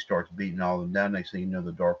 that he starts beating all of them down. Next thing you know,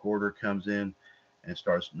 the Dark Order comes in and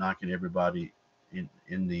starts knocking everybody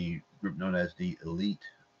in the group known as the Elite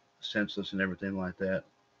senseless and everything like that.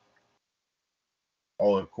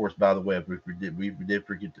 Oh, of course, by the way, we did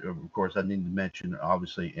forget, of course, I need to mention,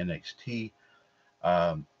 obviously, NXT.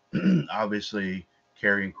 Um, obviously,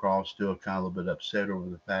 Karrion Kross still kind of a little bit upset over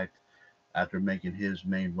the fact after making his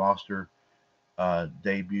main roster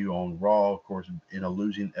debut on Raw, of course, in a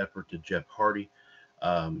losing effort to Jeff Hardy.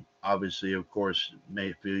 Obviously, of course,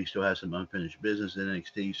 may feel he still has some unfinished business in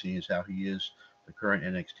NXT, seeing as how he is the current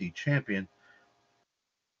NXT champion.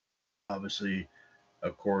 Obviously,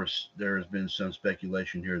 of course, there has been some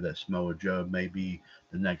speculation here that Samoa Joe may be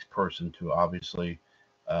the next person to obviously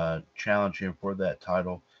challenge him for that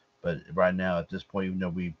title. But right now, at this point, even though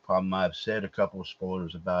we probably might have said a couple of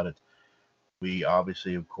spoilers about it, we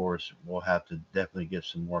obviously, of course, will have to definitely get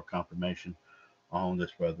some more confirmation on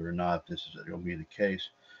this, whether or not this is going to be the case.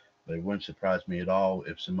 But it wouldn't surprise me at all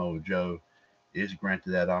if Samoa Joe is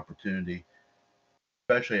granted that opportunity,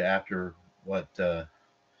 especially after what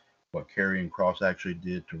Karrion Kross actually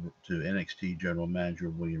did to NXT General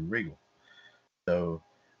Manager William Regal. So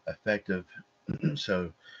effective.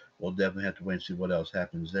 So we'll definitely have to wait and see what else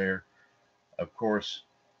happens there. Of course,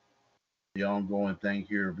 the ongoing thing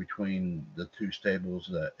here between the two stables,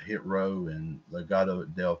 Hit Row and Legado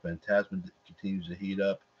del Fantasma, continues to heat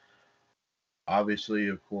up. Obviously,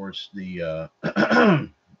 of course, the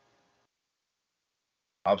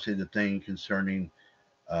obviously the thing concerning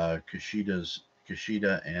Kushida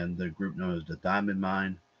and the group known as the Diamond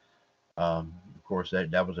Mine. Of course,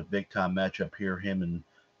 that was a big time matchup here. Him and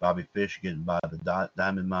Bobby Fish getting by the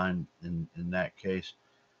Diamond Mine in that case.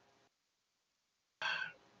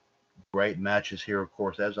 Great matches here, of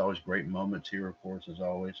course. As always, great moments here, of course, as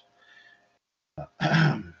always.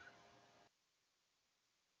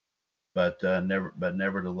 But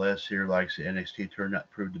nevertheless, here, like I said, NXT turned out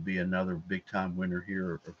proved to be another big time winner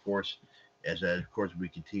here. Of course, as of course we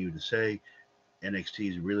continue to say, NXT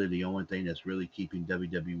is really the only thing that's really keeping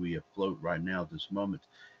WWE afloat right now at this moment.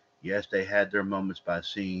 Yes, they had their moments by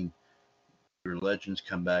seeing your legends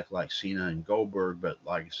come back like Cena and Goldberg, but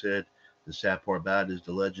like I said, the sad part about it is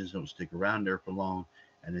the legends don't stick around there for long,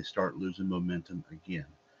 and they start losing momentum again.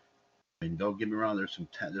 I mean, don't get me wrong. There's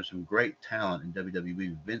some great talent in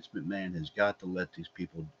WWE. Vince McMahon has got to let these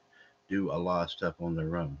people do a lot of stuff on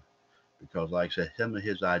their own because, like I said, some of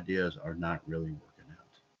his ideas are not really working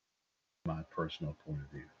out. My personal point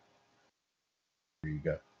of view. There you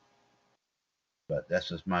go. But that's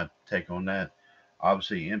just my take on that.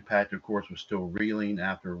 Obviously, Impact, of course, was still reeling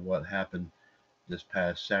after what happened this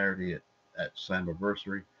past Saturday at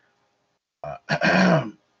Slammiversary.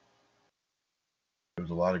 There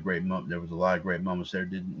was a lot of great moments there.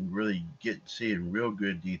 Didn't really get to see it in real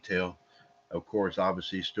good detail. Of course,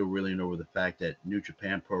 obviously, still reeling over the fact that New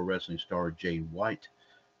Japan Pro Wrestling star Jay White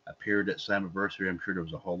appeared at Slammiversary. I'm sure there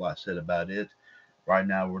was a whole lot said about it. Right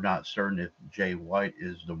now, we're not certain if Jay White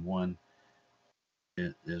is the one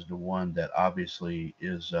that obviously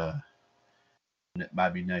is might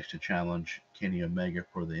be next to challenge Kenny Omega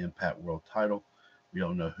for the Impact World Title. We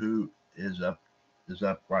don't know who is up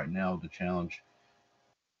right now to challenge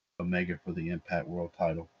Omega for the Impact World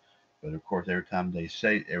Title. But of course, every time they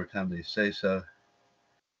say so,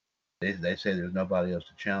 they say there's nobody else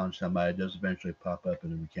to challenge. Somebody does eventually pop up,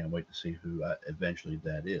 and then we can't wait to see who eventually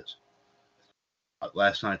that is.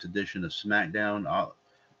 Last night's edition of SmackDown.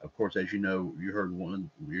 Of course, as you know, you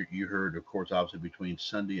heard, of course, obviously between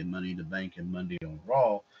Sunday and Money in the Bank and Monday on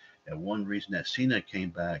Raw, that one reason that Cena came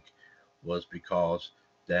back was because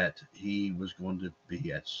that he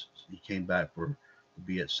came back to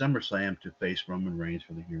be at SummerSlam to face Roman Reigns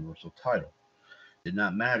for the Universal title. It did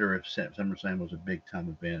not matter if SummerSlam was a big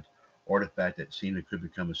time event or the fact that Cena could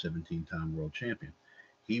become a 17-time world champion.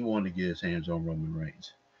 He wanted to get his hands on Roman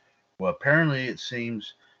Reigns. Well, apparently it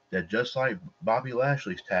seems that just like Bobby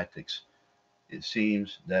Lashley's tactics, it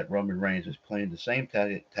seems that Roman Reigns is playing the same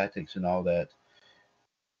tactics and all that,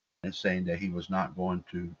 and saying that he was not going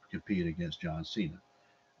to compete against John Cena.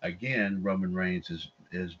 Again, Roman Reigns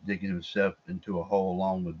is digging himself into a hole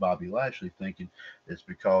along with Bobby Lashley, thinking it's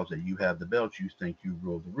because that you have the belt, you think you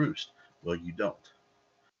rule the roost. Well, you don't.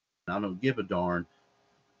 And I don't give a darn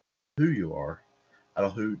who you are. I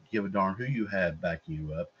don't give a darn who you have backing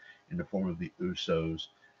you up in the form of the Usos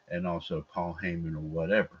and also Paul Heyman or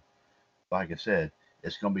whatever. Like I said,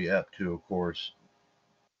 it's going to be up to, of course,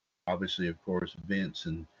 obviously, of course, Vince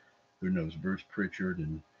and who knows, Bruce Pritchard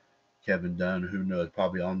and Kevin Dunn, who knows,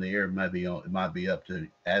 probably on the air. It might be up to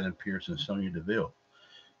Adam Pearce and Sonya Deville.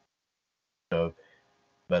 So,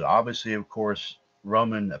 but obviously, of course,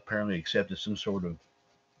 Roman apparently accepted some sort of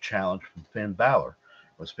challenge from Finn Balor.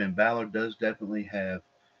 But Finn Balor does definitely have,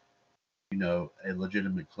 a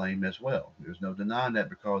legitimate claim as well. There's no denying that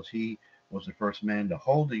because he was the first man to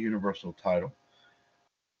hold the Universal title,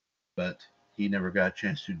 but he never got a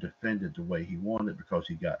chance to defend it the way he wanted because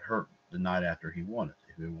he got hurt the night after he won it,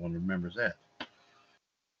 if everyone remembers that.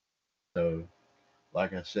 So,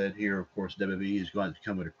 like I said here, of course, WWE is going to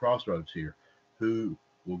come at a crossroads here. Who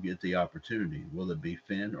will get the opportunity? Will it be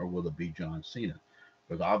Finn or will it be John Cena?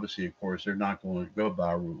 Because obviously, of course, they're not going to go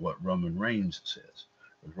by what Roman Reigns says.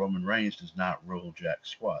 Because Roman Reigns does not rule jack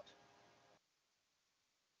squat.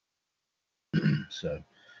 So,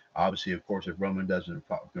 obviously, of course, if Roman doesn't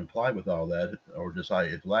comply with all that, or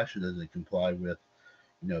decide if Lashley doesn't comply with,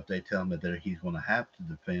 if they tell him that he's going to have to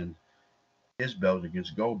defend his belt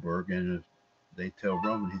against Goldberg, and if they tell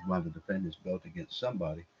Roman he's going to defend his belt against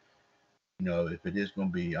somebody, if it is going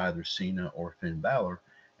to be either Cena or Finn Balor,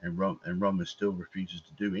 and Roman still refuses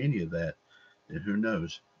to do any of that, then who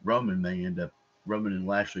knows? Roman and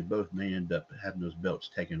Lashley both may end up having those belts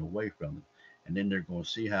taken away from them, and then they're going to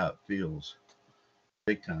see how it feels,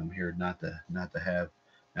 big time here, not to have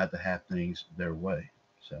things their way.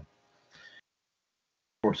 So, of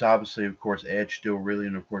course, obviously, of course, Edge still really,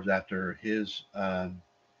 and of course, after his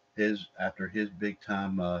big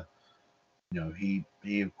time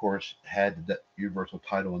he of course had the Universal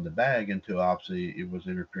title in the bag until obviously it was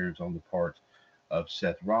interference on the part of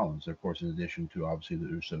Seth Rollins, of course, in addition to obviously the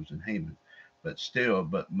Usos and Heyman. But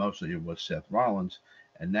mostly it was Seth Rollins.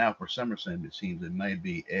 And now for SummerSlam, it seems it may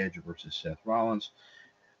be Edge versus Seth Rollins.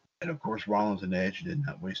 And of course, Rollins and Edge did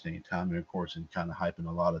not waste any time, and of course, in kind of hyping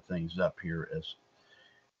a lot of things up here, as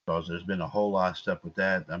because there's been a whole lot of stuff with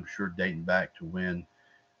that. I'm sure dating back to when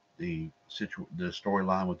the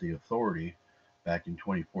storyline with the Authority back in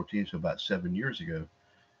 2014, so about 7 years ago.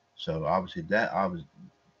 So obviously that I was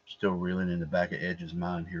still reeling in the back of Edge's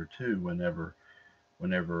mind here too. Whenever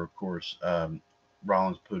of course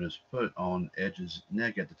Rollins put his foot on Edge's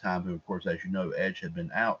neck at the time, who of course, as you know, Edge had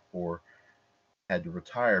to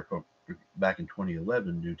retire back in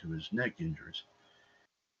 2011 due to his neck injuries,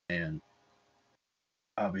 and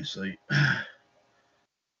obviously.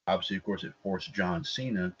 Obviously, of course, it forced John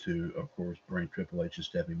Cena to, of course, bring Triple H and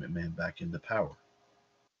Stephanie McMahon back into power.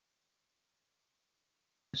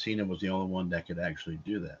 Cena was the only one that could actually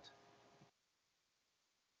do that.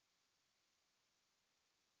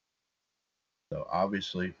 So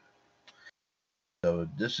obviously, so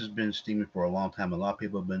this has been steaming for a long time. A lot of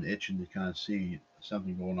people have been itching to kind of see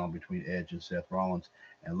something going on between Edge and Seth Rollins,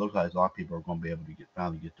 and it looks like a lot of people are going to be able to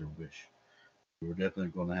finally get their wish. We're definitely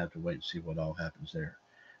going to have to wait and see what all happens there.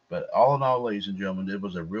 But all in all, ladies and gentlemen, it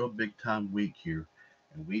was a real big time week here,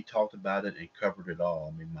 and we talked about it and covered it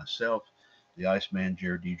all. I mean, myself, the Iceman,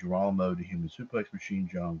 Jared DiGirolamo, the Human Suplex Machine,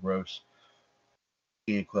 John Gross,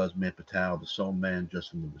 Ian Club's Mitt Patel, the Soul Man,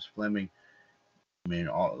 Justin Lewis Fleming. I mean,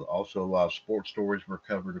 also a lot of sports stories were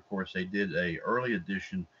covered. Of course, they did a early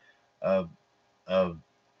edition of of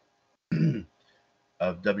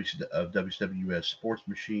of WCWUS Sports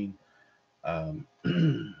Machine, and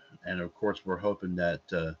of course, we're hoping that,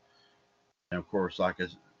 and of course,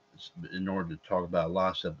 in order to talk about a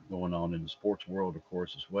lot of stuff going on in the sports world, of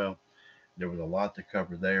course, as well, there was a lot to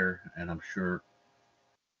cover there, and I'm sure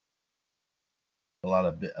a lot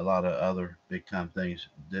of other big time things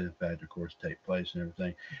did in fact, of course, take place and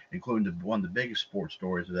everything, including one of the biggest sports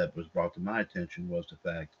stories that was brought to my attention was the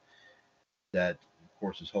fact that, of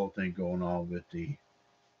course, this whole thing going on with the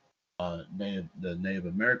Native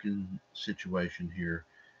American situation here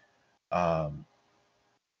um,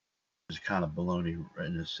 is kind of baloney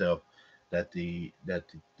in itself. That the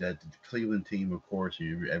Cleveland team, of course,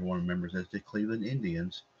 everyone remembers as the Cleveland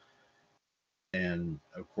Indians, and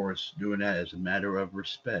of course, doing that as a matter of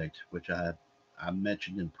respect, which I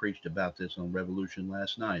mentioned and preached about this on Revolution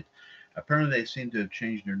last night. Apparently, they seem to have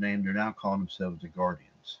changed their name. They're now calling themselves the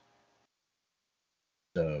Guardians.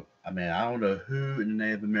 So, I mean, I don't know who in the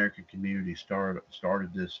Native American community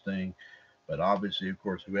started this thing, but obviously, of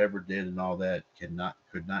course, whoever did and all that could not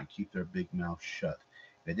keep their big mouth shut.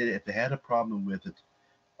 If they had a problem with it,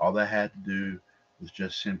 all they had to do was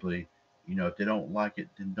just simply, if they don't like it,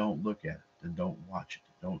 then don't look at it, then don't watch it,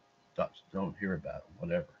 don't hear about it,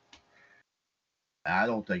 whatever. I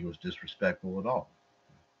don't think it was disrespectful at all,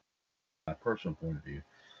 my personal point of view.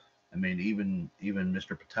 I mean, even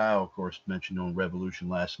Mr. Patel, of course, mentioned on Revolution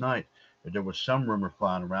last night that there was some rumor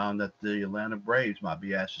flying around that the Atlanta Braves might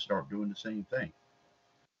be asked to start doing the same thing.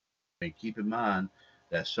 I mean, keep in mind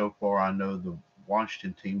that so far I know the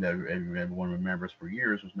Washington team that everyone remembers for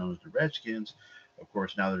years was known as the Redskins. Of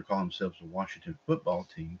course, now they're calling themselves the Washington Football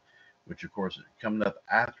Team, which, of course, coming up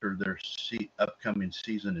after their upcoming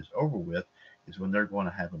season is over with, is when they're going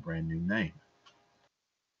to have a brand new name.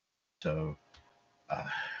 So, uh,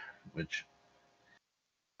 which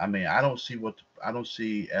I mean, I don't see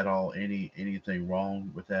at all anything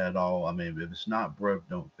wrong with that at all. I mean, if it's not broke,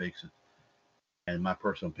 don't fix it. And my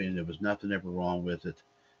personal opinion, there was nothing ever wrong with it.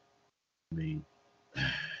 I mean,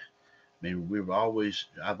 we've always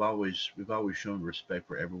shown respect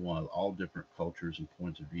for everyone, all different cultures and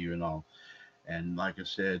points of view and all. And like I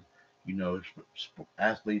said,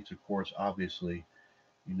 athletes, of course, obviously,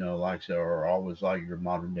 like I said, are always like your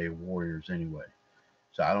modern day warriors anyway.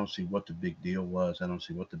 So I don't see what the big deal was. I don't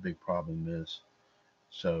see what the big problem is.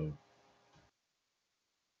 So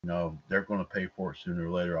they're going to pay for it sooner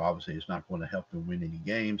or later. Obviously, it's not going to help them win any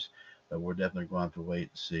games, but we're definitely going to have to wait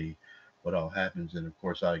and see what all happens. And of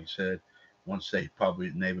course, like you said, once they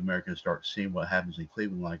probably Native Americans start seeing what happens in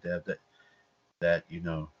Cleveland like that I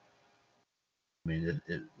mean,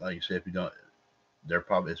 like you said, if you don't,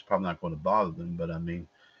 it's probably not going to bother them. But I mean,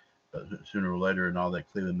 sooner or later, and all that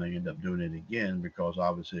Cleveland may end up doing it again because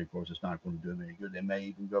obviously, of course, it's not going to do them any good. They may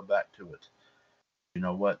even go back to it. You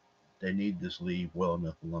know what? They need this leave well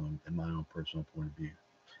enough alone, in my own personal point of view.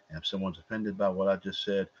 And if someone's offended by what I just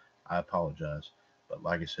said, I apologize. But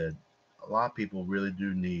like I said, a lot of people really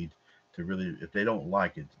do need to really, if they don't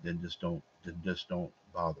like it, then just don't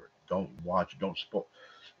bother it. Don't watch. Don't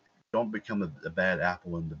become a bad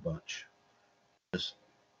apple in the bunch. Just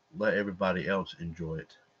let everybody else enjoy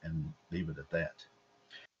it and leave it at that.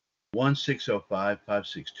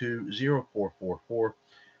 1-605-562-0444.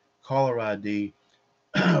 Caller ID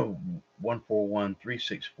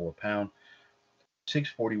 141364 #.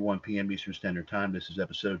 6:41 p.m. Eastern Standard Time. This is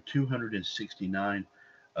episode 269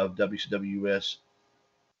 of WCWUS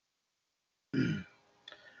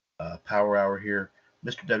Power Hour here.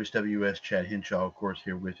 Mr. WCWUS Chad Henshaw, of course,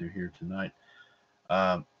 here with you here tonight.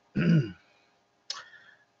 Um,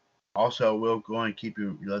 Also, we'll go and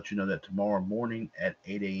let you know that tomorrow morning at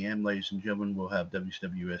 8 a.m., ladies and gentlemen, we'll have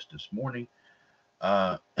WCWS this morning.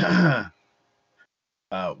 Uh,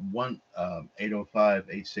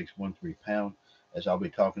 805-8613 #, as I'll be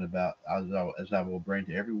talking about, as I will bring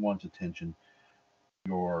to everyone's attention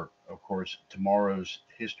of course, tomorrow's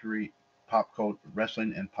history, pop culture,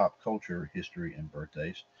 wrestling and pop culture history and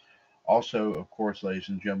birthdays. Also, of course, ladies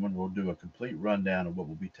and gentlemen, we'll do a complete rundown of what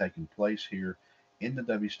will be taking place here in the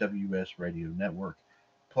WCWUS radio network.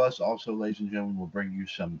 Plus, also, ladies and gentlemen, we'll bring you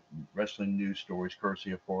some wrestling news stories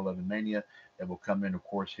courtesy of 411 Mania that will come in, of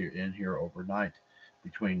course, here overnight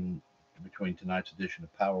between tonight's edition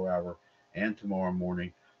of Power Hour and tomorrow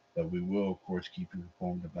morning. But we will, of course, keep you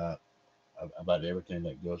informed about everything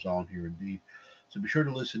that goes on here indeed. So be sure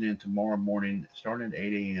to listen in tomorrow morning, starting at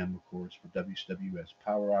 8 a.m., of course, for WCWS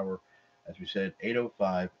Power Hour. As we said,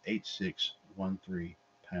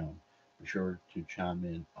 805-8613-pound. Be sure to chime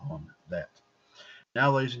in on that.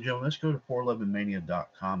 Now, ladies and gentlemen, let's go to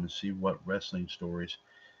 411mania.com and see what wrestling stories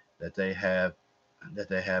that they have that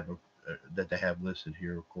they have that they have listed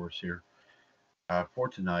here, of course, here for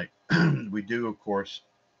tonight. we do, of course,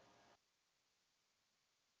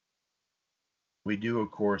 We do, of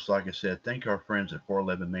course, like I said, thank our friends at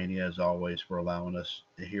 411 Mania as always for allowing us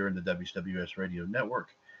here in the WCWUS Radio Network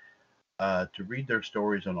to read their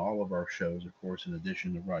stories on all of our shows, of course, in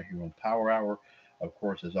addition to right here on Power Hour, of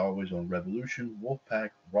course, as always on Revolution, Wolfpack,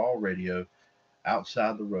 Raw Radio,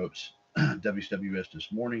 Outside the Ropes, WCWUS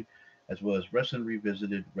This Morning, as well as Wrestling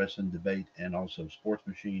Revisited, Wrestling Debate, and also Sports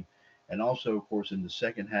Machine. And also, of course, in the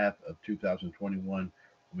second half of 2021,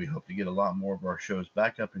 we hope to get a lot more of our shows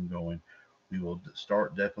back up and going. We will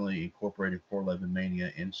start definitely incorporating 411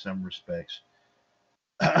 Mania in some respects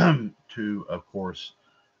to, of course,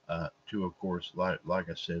 like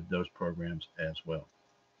I said, those programs as well.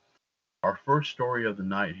 Our first story of the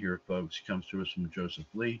night here, folks, comes to us from Joseph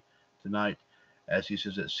Lee tonight, as he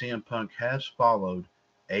says that CM Punk has followed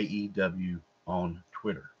AEW on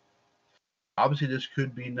Twitter. Obviously, this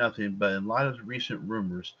could be nothing, but in light of recent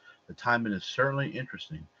rumors, the timing is certainly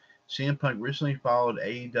interesting. CM Punk recently followed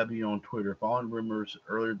AEW on Twitter following rumors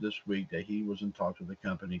earlier this week that he was in talks with the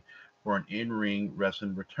company for an in-ring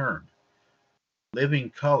wrestling return.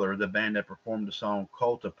 Living Colour, the band that performed the song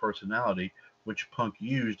Cult of Personality, which Punk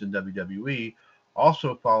used in WWE,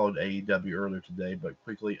 also followed AEW earlier today but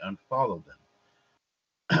quickly unfollowed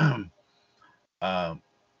them. um,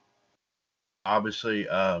 Obviously,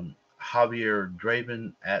 Javier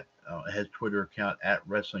Draven at his Twitter account at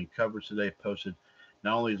Wrestling Covers today posted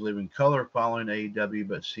not only is Living Color following AEW,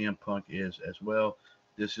 but CM Punk is as well.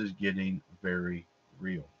 This is getting very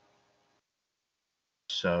real.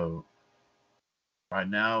 So right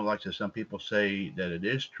now, like I said, some people say that it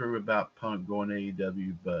is true about Punk going to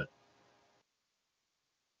AEW, but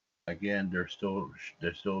again, they're still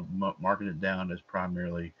marking it down as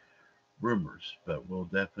primarily rumors. But we'll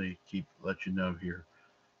definitely let you know here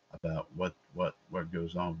about what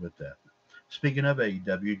goes on with that. Speaking of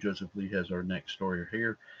AEW, Joseph Lee has our next story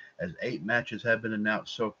here, as 8 matches have been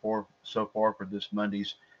announced so far for this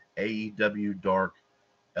Monday's AEW Dark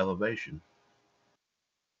Elevation.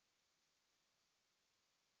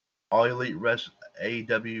 All Elite Wrestling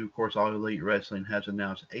AEW, of course, All Elite Wrestling has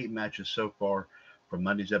announced 8 matches so far for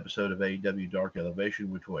Monday's episode of AEW Dark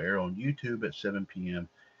Elevation, which will air on YouTube at 7 p.m.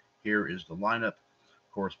 Here is the lineup.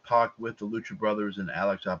 Of course, Pac with the Lucha Brothers and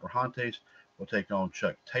Alex Abrahantes will take on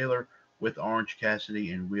Chuck Taylor with Orange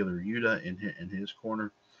Cassidy and Wheeler Yuta in his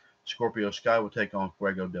corner. Scorpio Sky will take on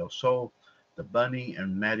Fuego del Sol. The Bunny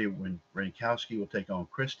and Maddie Renkowski will take on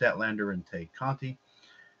Chris Statlander and Tay Conti.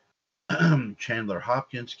 Chandler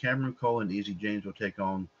Hopkins, Cameron Cole, and Easy James will take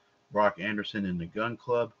on Brock Anderson in the Gun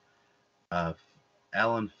Club.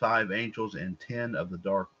 Allen Five Angels and 10 of the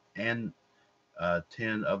Dark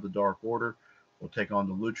Order will take on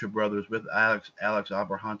the Lucha Brothers with Alex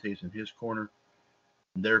Abrahantes in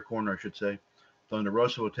their corner, I should say. Thunder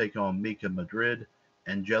Rosa will take on Mika Madrid.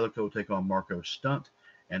 Angelica will take on Marco Stunt.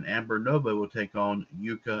 And Amber Nova will take on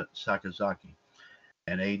Yuka Sakazaki.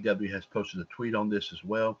 And AEW has posted a tweet on this as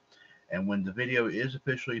well. And when the video is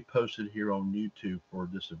officially posted here on YouTube for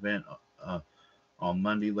this event on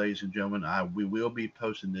Monday, ladies and gentlemen, we will be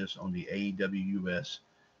posting this on the AEWUS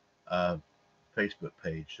Facebook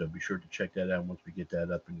page. So be sure to check that out once we get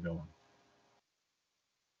that up and going.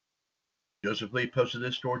 Joseph Lee posted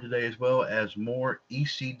this story today as well, as more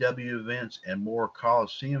ECW events and more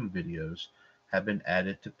Coliseum videos have been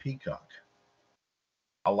added to Peacock.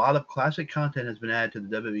 A lot of classic content has been added to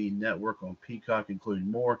the WWE Network on Peacock, including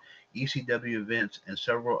more ECW events and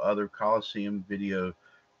several other Coliseum video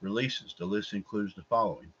releases. The list includes the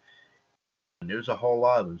following. And there's a whole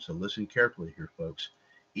lot of them, so listen carefully here, folks.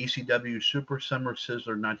 ECW Super Summer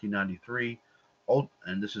Sizzler 1993.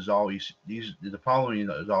 And this is all the following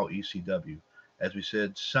is all ECW. As we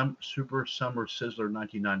said, Super Summer Sizzler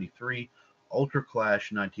 1993, Ultra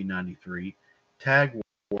Clash 1993, Tag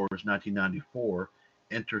Wars 1994,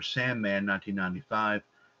 Enter Sandman 1995,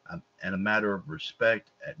 and A Matter of Respect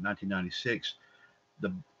at 1996.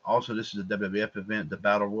 Also, this is a WWF event, the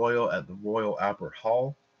Battle Royal at the Royal Albert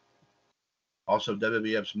Hall. Also,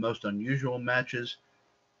 WWF's most unusual matches: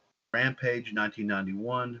 Rampage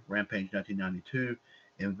 1991, Rampage 1992,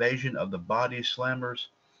 Invasion of the Body Slammers,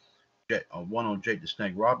 one on Jake the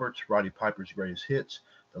Snake Roberts, Roddy Piper's Greatest Hits,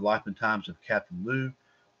 The Life and Times of Captain Lou,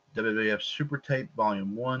 WWF Super Tape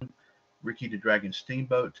Volume 1, Ricky the Dragon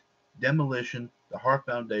Steamboat, Demolition, The Hart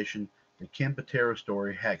Foundation, The Ken Patera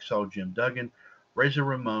Story, Hacksaw Jim Duggan, Razor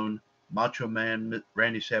Ramon, Macho Man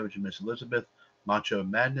Randy Savage and Miss Elizabeth, Macho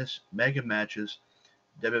Madness, Mega Matches,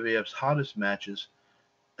 WWF's Hottest Matches,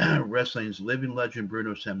 Wrestling's Living Legend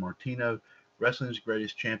Bruno Sammartino, Wrestling's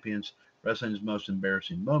Greatest Champions, Wrestling's Most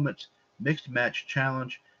Embarrassing Moments, Mixed Match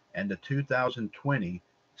Challenge, and the 2020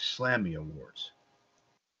 Slammy Awards.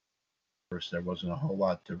 Of course, there wasn't a whole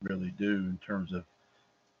lot to really do in terms of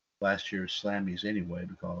last year's Slammies anyway,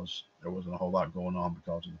 because there wasn't a whole lot going on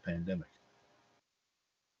because of the pandemic.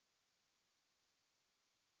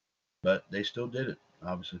 But they still did it,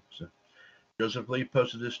 obviously. So Joseph Lee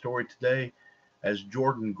posted this story today as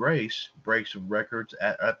Jordan Grace breaks records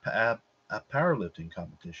at a powerlifting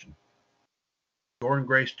competition. Jordan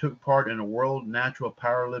Grace took part in a World Natural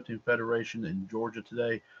Powerlifting Federation in Georgia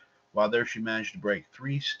today. While there, she managed to break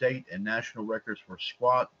 3 state and national records for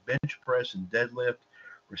squat, bench press, and deadlift,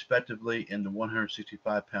 respectively, in the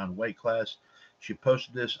 165-pound weight class. She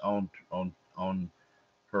posted this on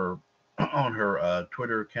her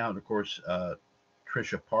Twitter account. Of course,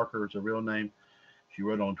 Trisha Parker is her real name. She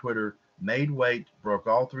wrote on Twitter, "Made weight, broke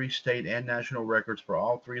all 3 state and national records for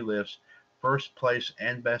all 3 lifts, first place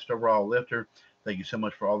and best overall lifter. Thank you so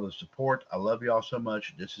much for all the support. I love you all so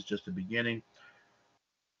much. This is just the beginning."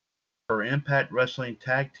 Her Impact Wrestling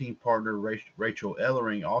tag team partner, Rachel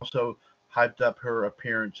Ellering, also hyped up her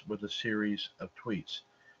appearance with a series of tweets.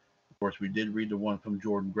 Of course, we did read the one from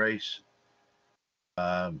Jordan Grace.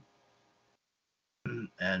 Um,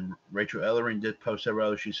 and Rachel Ellering did post several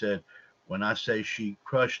others. She said, "When I say she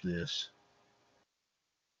crushed this,"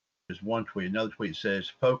 there's one tweet. Another tweet says,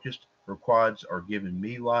 "Focused, her quads are giving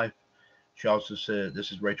me life." She also said,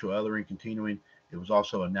 this is Rachel Ellering continuing, "It was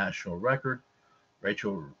also a national record."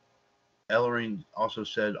 Rachel Ellering also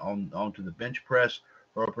said onto the bench press,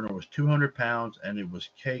 her opener was 200 pounds and it was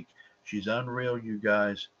cake. She's unreal, you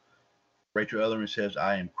guys. Rachel Ellering says,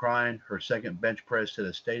 "I am crying." Her second bench press set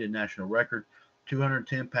a state and national record,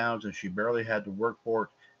 210 pounds, and she barely had to work for it.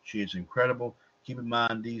 She is incredible. Keep in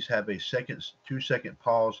mind, these have a 2-second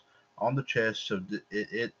pause on the chest,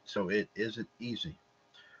 so it isn't easy.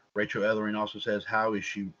 Rachel Ellering also says, "How is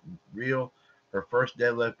she real?" Her first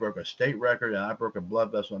deadlift broke a state record, and I broke a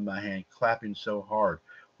blood vessel in my hand clapping so hard.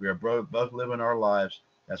 We are both living our lives.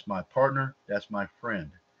 That's my partner. That's my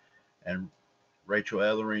friend. And Rachel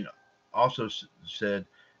Ellering also said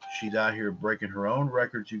she's out here breaking her own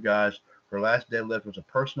records, you guys. Her last deadlift was a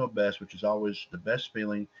personal best, which is always the best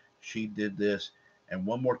feeling. She did this. And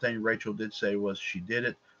one more thing Rachel did say was she did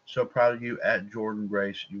it. So proud of you at Jordan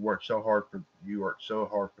Grace. You worked so hard for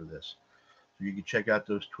this. So you can check out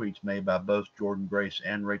those tweets made by both Jordan Grace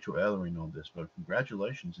and Rachel Ellering on this. But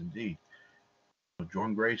congratulations indeed.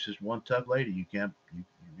 Jordan Grace is one tough lady.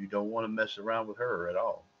 You don't want to mess around with her at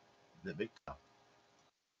all. The big time.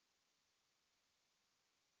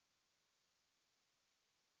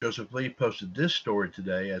 Joseph Lee posted this story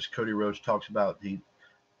today as Cody Rhodes talks about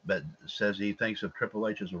says he thinks of Triple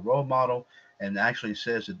H as a role model and actually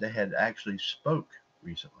says that they had actually spoke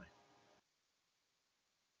recently.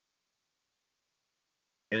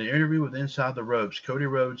 In an interview with Inside the Ropes, Cody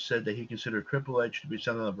Rhodes said that he considered Triple H to be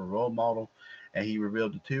something of a role model, and he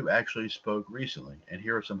revealed the two actually spoke recently. And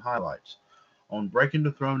here are some highlights. On Breaking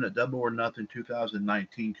the Throne at Double or Nothing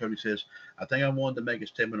 2019, Cody says, "I think I wanted to make a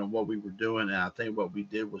statement on what we were doing, and I think what we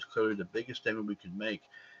did was clearly the biggest statement we could make.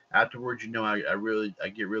 Afterwards, I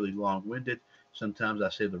get really long-winded. Sometimes I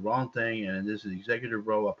say the wrong thing, and in this executive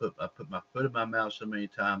role, I put my foot in my mouth so many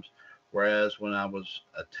times. Whereas when I was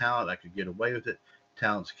a talent, I could get away with it.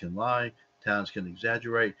 Talents can lie. Talents can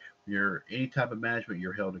exaggerate. When you're any type of management,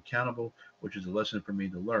 you're held accountable, which is a lesson for me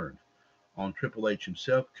to learn." On Triple H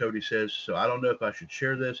himself, Cody says, "So I don't know if I should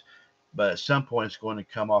share this, but at some point it's going to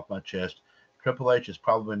come off my chest. Triple H is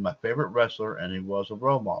probably my favorite wrestler, and he was a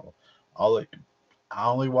role model. I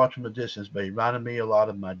only watched from a distance, but he reminded me a lot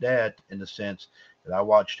of my dad in the sense that I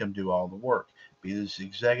watched him do all the work, be this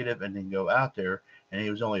executive, and then go out there. And he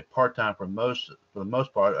was only part-time for the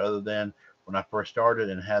most part, other than when I first started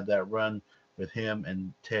and had that run with him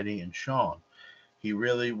and Teddy and Sean. He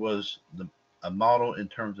really was a model in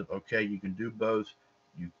terms of, okay, you can do both,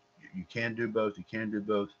 you you can do both,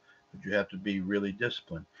 but you have to be really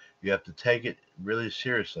disciplined. You have to take it really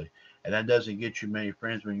seriously. And that doesn't get you many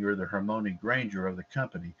friends when you're the Hermione Granger of the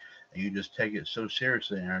company, and you just take it so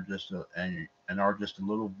seriously and are just a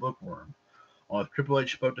little bookworm. Or if Triple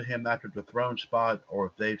H spoke to him after the throne spot, or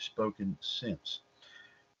if they've spoken since.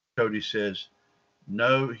 Cody says,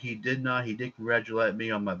 "No, he did not. He did congratulate me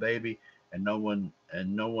on my baby, and no one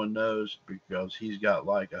knows because he's got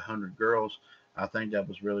like 100 girls. I think that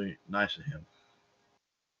was really nice of him."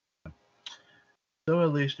 So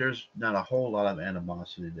at least there's not a whole lot of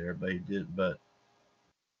animosity there, but he did. But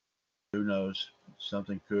who knows?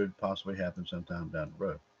 Something could possibly happen sometime down the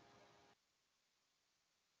road.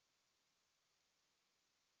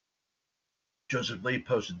 Joseph Lee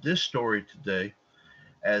posted this story today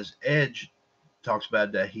as Edge talks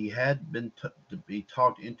about that he had been to be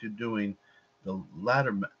talked into the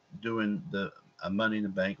ladder, doing the a Money in the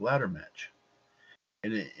Bank ladder match.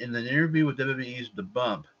 In an interview with WWE's The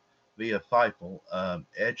Bump via Fightful,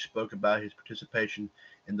 Edge spoke about his participation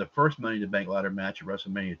in the first Money in the Bank ladder match at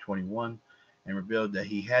WrestleMania 21 and revealed that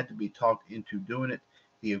he had to be talked into doing it.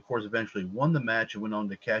 He, of course, eventually won the match and went on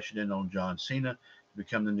to cash it in on John Cena to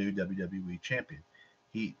become the new WWE champion.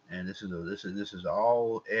 This is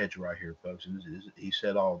all Edge right here, folks. And he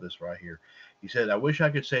said all this right here. He said, "I wish I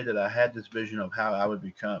could say that I had this vision of how it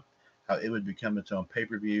would become its own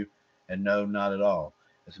pay-per-view, and no, not at all.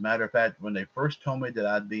 As a matter of fact, when they first told me that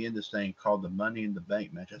I'd be in this thing called the Money in the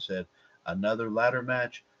Bank match, I said, another ladder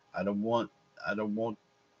match. I don't want, I don't want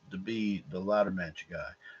to be the ladder match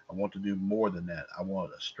guy. I want to do more than that. I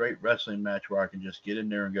want a straight wrestling match where I can just get in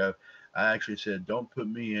there and go." I actually said, "Don't put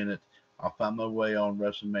me in it. I'll find my way on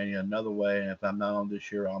WrestleMania another way, and if I'm not on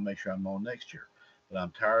this year, I'll make sure I'm on next year. But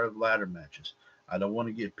I'm tired of ladder matches. I don't want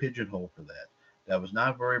to get pigeonholed for that." That was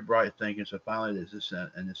not very bright thinking, so finally,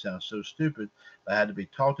 and it sounds so stupid, I had to be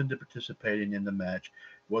talked into participating in the match.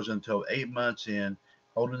 It wasn't until 8 months in,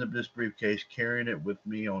 holding up this briefcase, carrying it with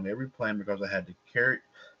me on every plane because I had to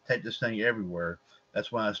take this thing everywhere.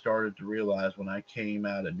 That's when I started to realize when I came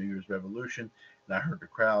out at New Year's Revolution and I heard the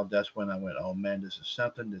crowd, that's when I went, oh man, this is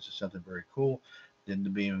something. This is something very cool. Then to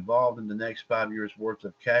be involved in the next 5 years worth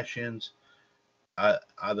of cash ins, I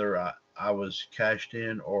was cashed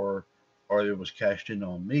in or it was cashed in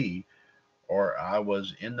on me, or I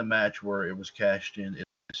was in the match where it was cashed in.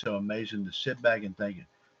 It's so amazing to sit back and think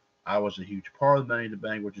I was a huge part of Money in the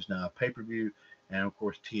Bank, which is now a pay per view, and of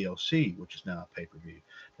course TLC, which is now a pay per view.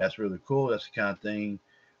 That's really cool. That's the kind of thing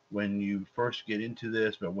when you first get into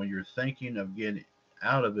this, but when you're thinking of getting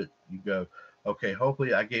out of it, you go, okay,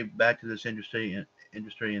 hopefully I gave back to this industry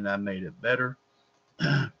and I made it better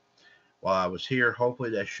while I was here.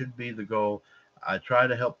 Hopefully that should be the goal. I try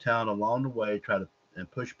to help talent along the way, try to and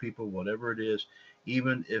push people, whatever it is,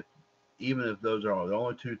 even if even if those are the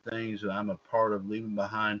only two things that I'm a part of leaving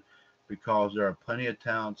behind, because there are plenty of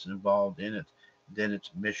talents involved in it, then it's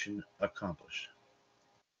mission accomplished.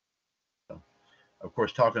 So, of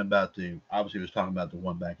course, talking about the obviously he was talking about the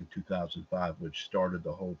one back in 2005, which started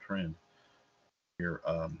the whole trend here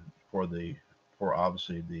for the for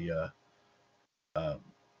obviously the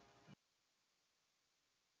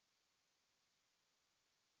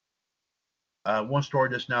uh, one story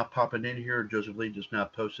that's now popping in here. Joseph Lee just now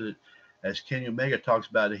posted it. As Kenny Omega talks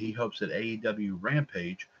about it, he hopes that AEW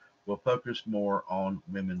Rampage will focus more on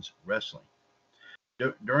women's wrestling.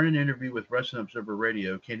 During an interview with Wrestling Observer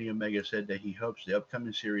Radio, Kenny Omega said that he hopes the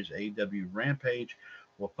upcoming series AEW Rampage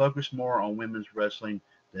will focus more on women's wrestling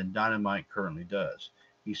than Dynamite currently does.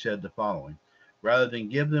 He said the following: "Rather than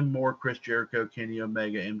give them more Chris Jericho, Kenny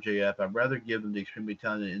Omega, MJF, I'd rather give them the extremely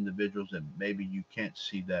talented individuals that maybe you can't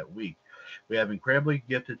see that week. We have incredibly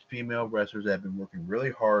gifted female wrestlers that have been working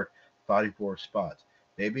really hard fighting for a spot.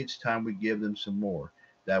 Maybe it's time we give them some more.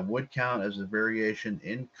 That would count as a variation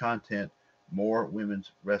in content, more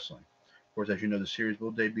women's wrestling." Of course, as you know, the series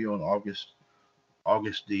will debut on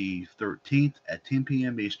August the 13th at 10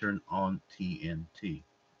 p.m. Eastern on TNT.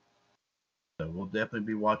 So we'll definitely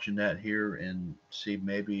be watching that here and see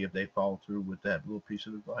maybe if they follow through with that little piece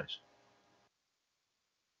of advice.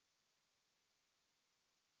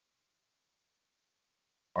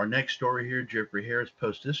 Our next story here, Jeffrey Harris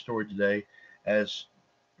posted this story today. As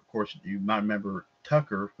of course you might remember,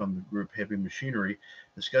 Tucker from the group Heavy Machinery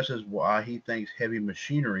discusses why he thinks Heavy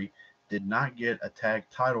Machinery did not get a tag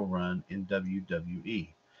title run in WWE.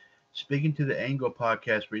 Speaking to the Angle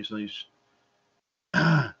podcast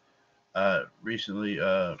uh, recently,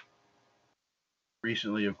 uh,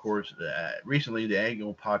 recently the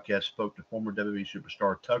Angle podcast spoke to former WWE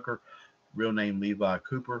superstar Tucker, real name Levi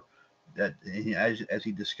Cooper, that as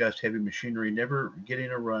he discussed Heavy Machinery never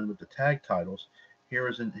getting a run with the tag titles. Here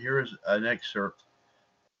is an excerpt,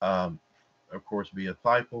 um, of course, via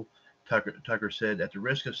Fightful. Tucker said, at the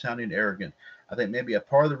risk of sounding arrogant, I think maybe a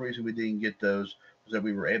part of the reason we didn't get those was that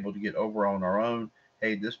we were able to get over on our own.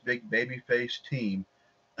 Hey, this big babyface team,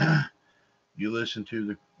 you listen to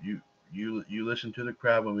the you listen to the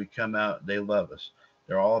crowd when we come out. They love us.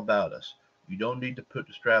 They're all about us. You don't need to put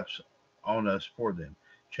the straps on us for them.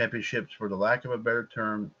 Championships, for the lack of a better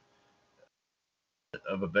term,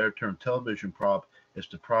 television prop is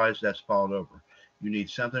the prize that's fought over. You need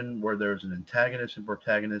something where there's an antagonist and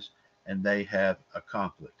protagonist, and they have a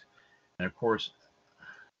conflict. And of course,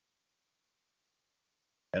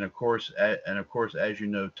 as you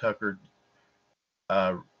know, Tucker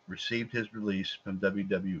uh, received his release from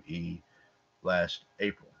WWE last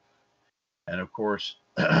April, and of course,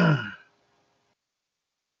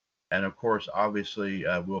 and obviously,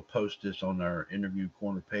 we'll post this on our interview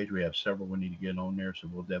corner page. We have several we need to get on there, so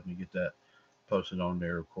we'll definitely get that posted on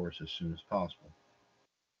there, of course, as soon as possible.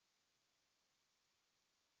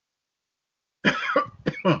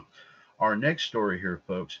 Our next story here,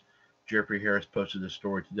 folks. Jeffrey Harris posted this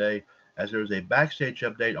story today as there was a backstage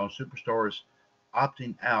update on superstars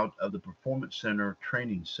opting out of the Performance Center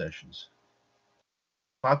training sessions.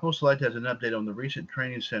 Fightful Select has an update on the recent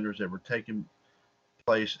training centers that were taking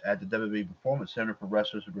place at the WWE Performance Center for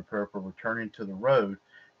wrestlers who prepare for returning to the road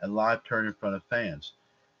and live turn in front of fans.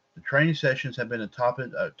 The training sessions have been a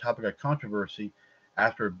topic of controversy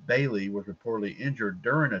after Bayley was reportedly injured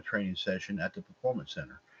during a training session at the Performance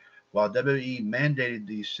Center. While WWE mandated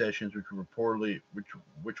these sessions, which were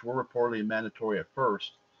reportedly mandatory at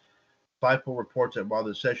first, Fightful reports that while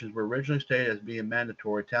the sessions were originally stated as being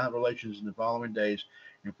mandatory, Talent Relations in the following days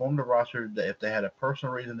informed the roster that if they had a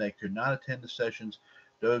personal reason they could not attend the sessions,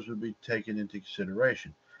 those would be taken into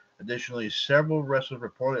consideration. Additionally, several wrestlers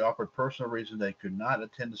reportedly offered personal reasons they could not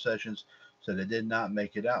attend the sessions, so they did not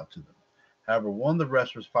make it out to them. However, one of the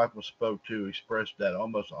wrestlers Fightful spoke to expressed that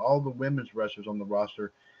almost all the women's wrestlers on the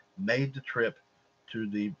roster made the trip to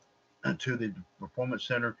the to the Performance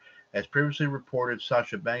Center. As previously reported,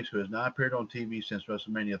 Sasha Banks, who has not appeared on TV since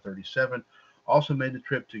WrestleMania 37, also made the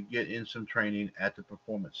trip to get in some training at the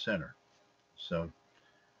Performance Center. So,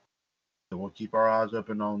 we'll keep our eyes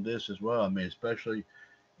open on this as well. I mean, especially,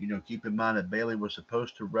 keep in mind that Bayley was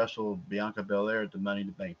supposed to wrestle Bianca Belair at the Money in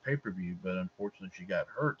the Bank pay-per-view, but unfortunately she got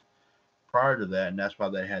hurt prior to that, and that's why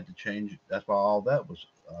they had to change. That's why all that was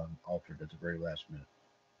altered at the very last minute.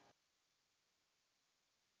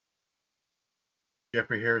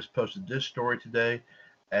 Jeffrey Harris posted this story today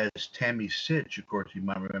as Tammy Sitch, of course, you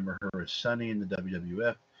might remember her as Sunny in the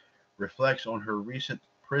WWF, reflects on her recent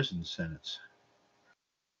prison sentence.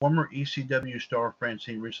 Former ECW star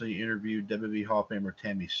Francine recently interviewed WWE Hall of Famer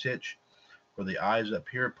Tammy Sitch for the Eyes Up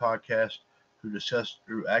Here podcast, who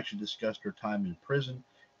actually discussed her time in prison.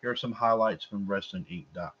 Here are some highlights from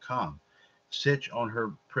WrestlingInc.com. Sitch on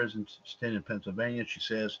her prison stint in Pennsylvania, she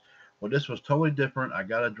says, "Well, this was totally different. I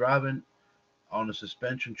got a driving on a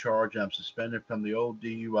suspension charge. I'm suspended from the old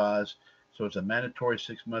DUIs, so it's a mandatory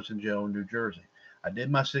 6 months in jail in New Jersey. I did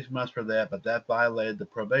my 6 months for that, but that violated the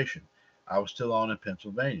probation I was still on in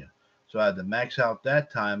Pennsylvania. So I had to max out that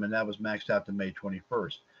time, and that was maxed out to May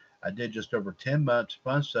 21st. I did just over 10 months,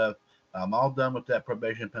 fun stuff. I'm all done with that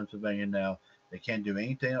probation in Pennsylvania now. They can't do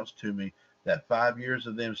anything else to me. That 5 years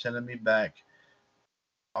of them sending me back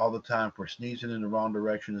all the time for sneezing in the wrong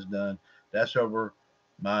direction is done. That's over.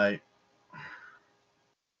 My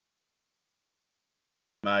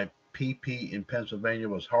My PP in Pennsylvania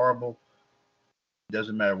was horrible. It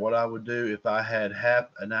doesn't matter what I would do. If I had if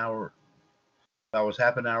I was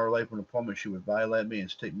half an hour late for an appointment, she would violate me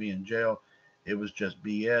and stick me in jail. It was just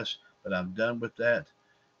BS, but I'm done with that.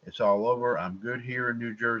 It's all over. I'm good here in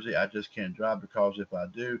New Jersey. I just can't drive because if I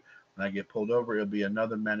do, when I get pulled over, it'll be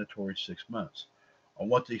another mandatory 6 months." On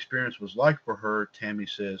what the experience was like for her, Tammy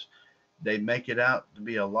says, "They make it out to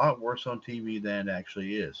be a lot worse on TV than it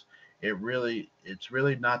actually is. It's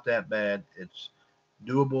really not that bad. It's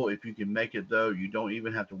doable if you can make it though. You don't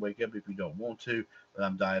even have to wake up if you don't want to. But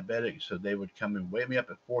I'm diabetic, so they would come and wake me up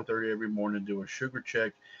at 4:30 every morning, do a sugar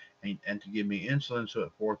check, and to give me insulin. So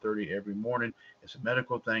at 4:30 every morning, it's a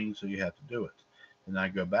medical thing, so you have to do it. And I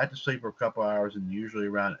go back to sleep for a couple hours, and usually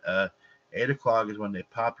around 8 o'clock is when they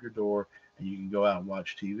pop your door, and you can go out and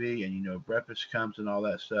watch TV, and breakfast comes and all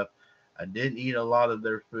that stuff. I didn't eat a lot of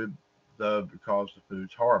their food though because the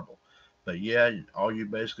food's horrible. But yeah, all you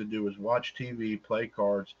basically do is watch TV, play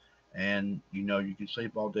cards, and you can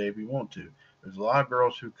sleep all day if you want to. There's a lot of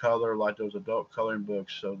girls who color like those adult coloring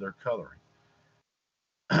books, so they're coloring."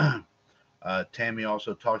 Tammy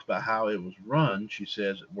also talks about how it was run. She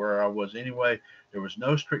says, "Where I was anyway, there was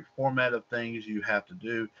no strict format of things you have to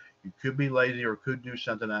do. You could be lazy or could do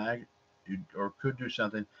something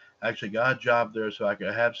Actually got a job there so I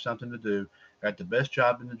could have something to do. Got the best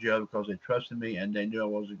job in the jail because they trusted me and they knew I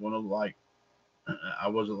wasn't going to I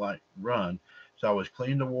wasn't like run. So I was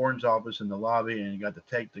cleaning the warden's office in the lobby and got to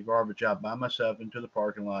take the garbage out by myself into the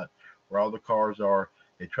parking lot where all the cars are.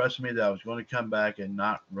 They trusted me that I was going to come back and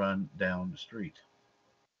not run down the street.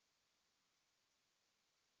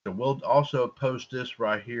 So we'll also post this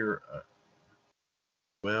right here.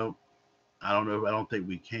 Well, I don't know. I don't think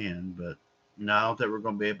we can, but no, I don't think we're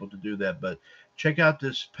going to be able to do that. But check out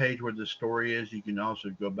this page where the story is. You can also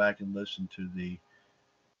go back and listen to the.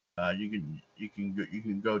 You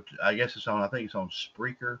can go to. I guess it's on. I think it's on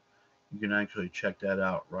Spreaker. You can actually check that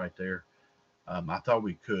out right there. I thought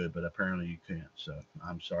we could, but apparently you can't. So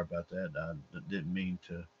I'm sorry about that. I didn't mean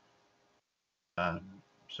to. Um,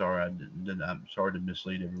 sorry, I didn't. I'm sorry to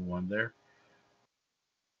mislead everyone there.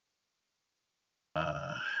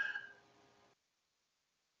 Uh,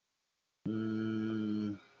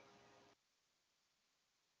 mm,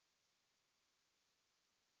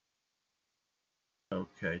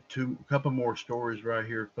 Okay, a couple more stories right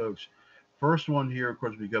here, folks. First one here, of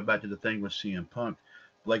course, we go back to the thing with CM Punk.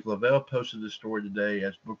 Blake Lavelle posted this story today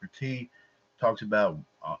as Booker T talks about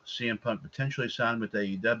CM Punk potentially signed with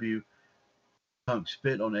AEW. Punk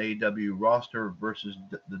spit on AEW roster versus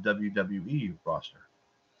the WWE roster.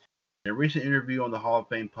 In a recent interview on the Hall of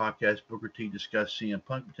Fame podcast, Booker T discussed CM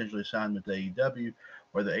Punk potentially signing with AEW,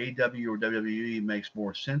 whether AEW or WWE makes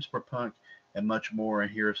more sense for Punk, and much more.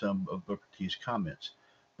 And here are some of Booker T's comments.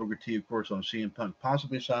 Booker T, of course, on CM Punk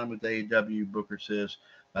possibly signing with AEW. Booker says,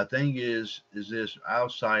 "My thing is this: out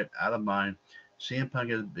of sight, out of mind. CM Punk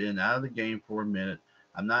has been out of the game for a minute.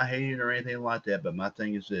 I'm not hating or anything like that, but my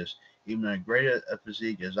thing is this: even as great a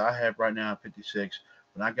physique as I have right now at 56,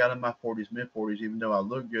 when I got in my 40s, mid 40s, even though I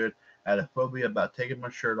look good, I had a phobia about taking my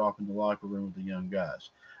shirt off in the locker room with the young guys.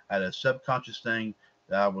 I had a subconscious thing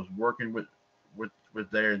that I was working with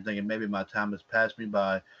there and thinking maybe my time has passed me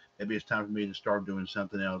by. Maybe it's time for me to start doing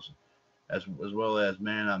something else. As well as,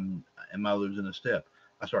 man, am I losing a step?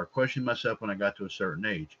 I started questioning myself when I got to a certain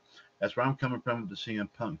age. That's where I'm coming from with the CM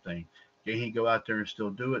Punk thing. Can he go out there and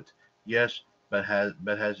still do it? Yes, but has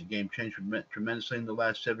the game changed tremendously in the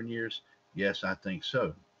last 7 years? Yes, I think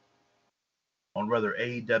so. On whether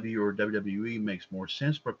AEW or WWE makes more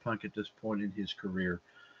sense for Punk at this point in his career.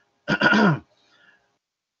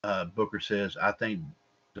 Booker says, I think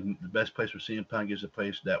the best place for CM Punk is the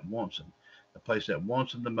place that wants him. The place that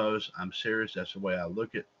wants him the most. I'm serious. That's the way I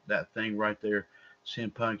look at that thing right there.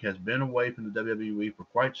 CM Punk has been away from the WWE for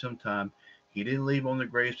quite some time. He didn't leave on the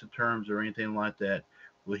greatest of terms or anything like that.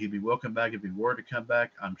 Will he be welcome back if he were to come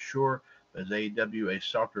back? I'm sure. But is AEW a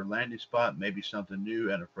softer landing spot? Maybe something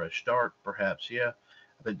new and a fresh start? Perhaps, yeah.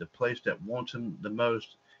 I think the place that wants him the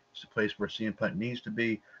most is the place where CM Punk needs to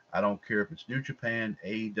be. I don't care if it's New Japan,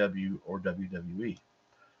 AEW, or WWE.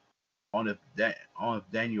 On if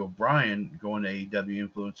Daniel Bryan going to AEW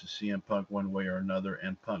influences CM Punk one way or another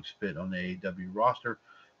and Punk's fit on the AEW roster,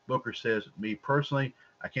 Booker says, me personally,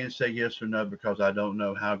 I can't say yes or no because I don't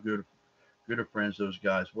know how good of friends those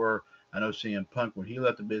guys were. I know CM Punk, when he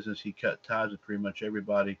left the business, he cut ties with pretty much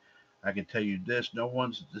everybody. I can tell you this: no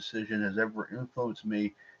one's decision has ever influenced me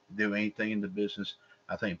to do anything in the business.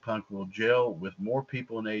 I think Punk will gel with more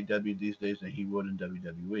people in AEW these days than he would in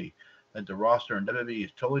WWE. I think the roster in WWE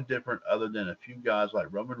is totally different, other than a few guys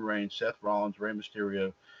like Roman Reigns, Seth Rollins, Rey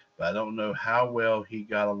Mysterio, but I don't know how well he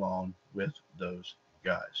got along with those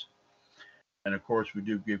guys. And of course, we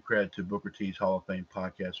do give credit to Booker T's Hall of Fame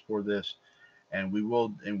podcast for this, and we will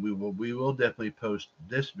definitely post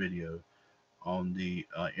this video on the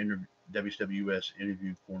WCWUS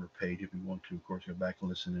interview corner page if you want to. Of course, go back and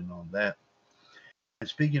listen in on that. And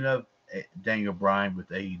speaking of Daniel Bryan with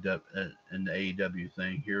AEW and the AEW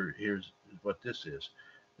thing, here's what this is.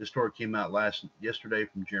 This story came out yesterday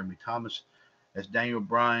from Jeremy Thomas, as Daniel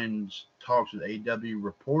Bryan's talks with AEW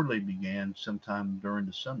reportedly began sometime during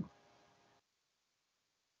the summer.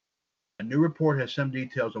 A new report has some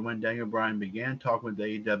details on when Daniel Bryan began talking with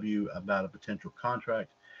AEW about a potential contract.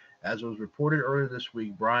 As was reported earlier this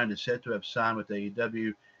week, Bryan is said to have signed with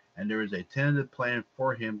AEW, and there is a tentative plan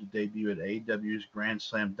for him to debut at AEW's Grand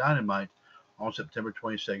Slam Dynamite on September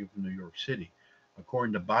 22nd from New York City.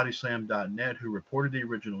 According to Bodyslam.net, who reported the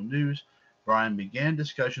original news, Bryan began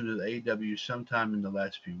discussions with AEW sometime in the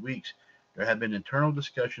last few weeks. There have been internal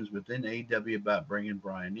discussions within AEW about bringing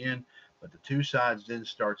Bryan in, but the two sides didn't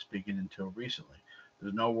start speaking until recently.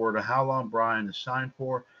 There's no word on how long Bryan is signed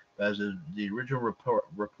for, but as the original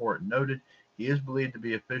report noted, he is believed to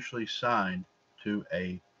be officially signed to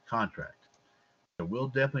a contract. So we'll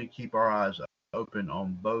definitely keep our eyes open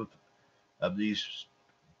on both of these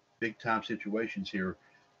big time situations here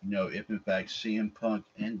if in fact CM Punk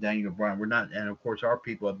and Daniel Bryan, we're not, and of course our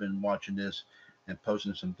people have been watching this and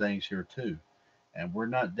posting some things here too, and we're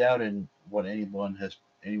not doubting what anyone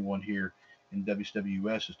here in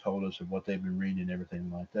WCWUS has told us of what they've been reading and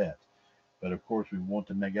everything like that. But of course, we want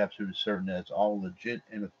to make absolutely certain that it's all legit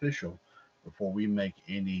and official before we make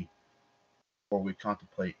any, before we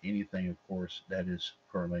contemplate anything, of course, that is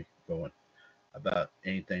currently going about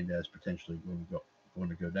anything that is potentially going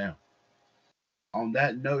to go down. On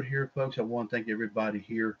that note, here, folks, I want to thank everybody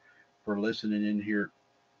here for listening in here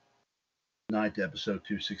tonight to episode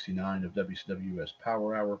 269 of WCWS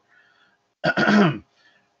Power Hour.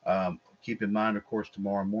 Keep in mind, of course,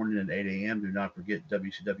 tomorrow morning at 8 a.m. Do not forget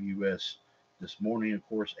WCWS this morning, of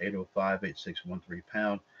course,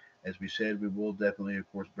 805-8613 #. As we said, we will definitely, of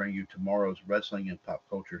course, bring you tomorrow's wrestling and pop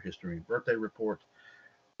culture history and birthday report.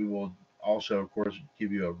 We will also, of course,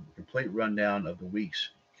 give you a complete rundown of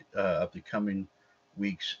of the coming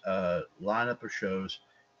week's lineup of shows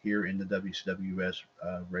here in the WCWS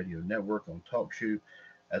radio network on TalkShoe,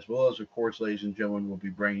 as well as, of course, ladies and gentlemen, we'll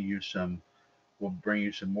bring you some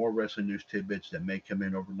more wrestling news tidbits that may come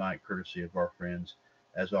in overnight, courtesy of our friends,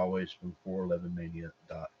 as always, from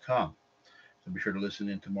 411mania.com. So be sure to listen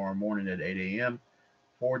in tomorrow morning at 8 a.m.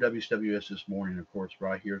 for WCWS this morning, of course,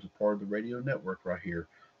 right here as a part of the radio network right here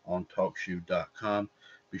on TalkShoe.com.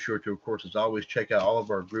 Be sure to, of course, as always, check out all of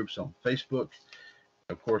our groups on Facebook.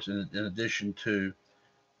 Of course, in addition to,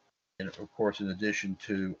 and of course, in addition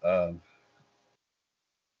to, of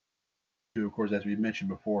course, as we mentioned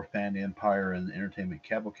before, Fan Empire and Entertainment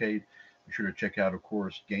Cavalcade. Be sure to check out, of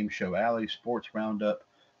course, Game Show Alley, Sports Roundup,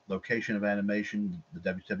 Location of Animation, the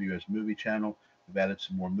WWS Movie Channel. We've added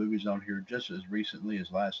some more movies on here just as recently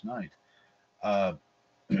as last night. Uh,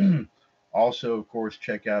 Also, of course,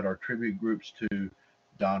 check out our tribute groups to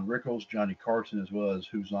Don Rickles, Johnny Carson, as well as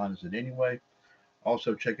Whose Line Is It Anyway?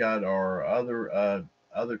 Also, check out our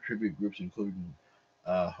other tribute groups, including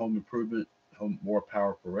Home Improvement, More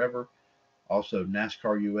Power Forever, also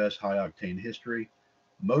NASCAR US High Octane History,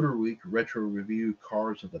 Motor Week Retro Review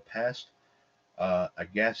Cars of the Past, A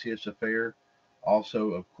Gaseous Affair,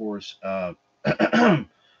 also, of course,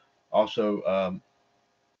 also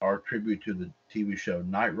our tribute to the TV show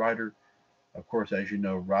Knight Rider. Of course, as you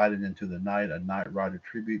know, Riding Into the Night, a Knight Rider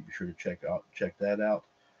tribute. Be sure to check that out.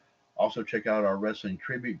 Also, check out our wrestling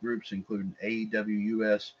tribute groups, including AEW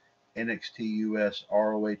US, NXT US,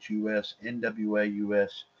 ROH US, NWA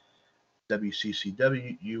US,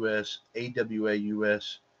 WCCW US, AWA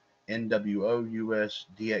US, NWO US,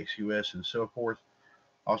 DX US, and so forth.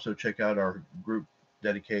 Also, check out our group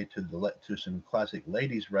dedicated to some classic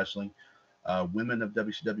ladies wrestling, Women of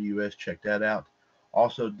WCWUS. Check that out.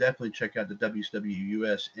 Also, definitely check out the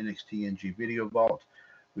WCWUS NXT NG Video Vault.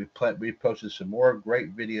 We've posted some more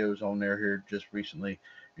great videos on there here just recently,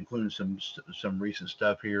 including some recent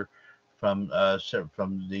stuff here from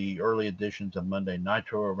the early editions of Monday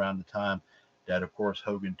Nitro around the time that, of course,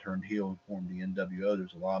 Hogan turned heel and formed the NWO.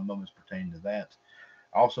 There's a lot of moments pertaining to that.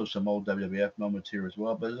 Also, some old WWF moments here as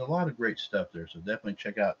well. But there's a lot of great stuff there. So definitely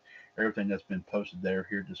check out everything that's been posted there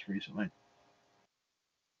here just recently.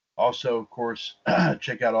 Also, of course,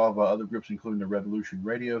 check out all of our other groups, including the Revolution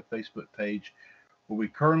Radio Facebook page, where we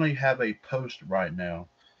currently have a post right now,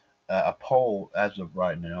 a poll as of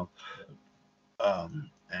right now.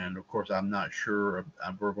 And of course, I'm not sure.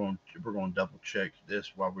 We're going to double check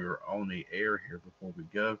this while we're on the air here before we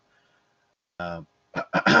go. Um,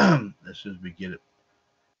 as soon as we get it,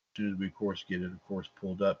 as soon as we, of course, get it, of course,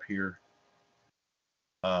 pulled up here.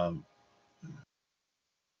 Um,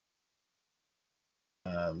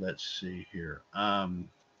 let's see here.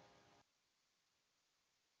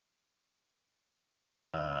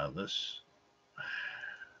 Let's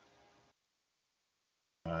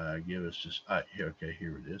give us just here. Okay,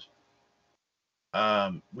 here it is.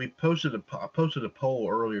 I posted a poll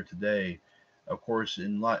earlier today, of course,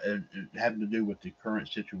 having to do with the current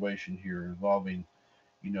situation here involving,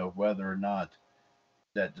 whether or not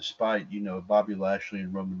that, despite Bobby Lashley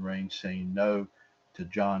and Roman Reigns saying no to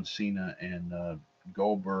John Cena and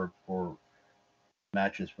Goldberg for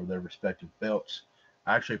matches for their respective belts,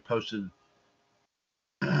 I actually posted.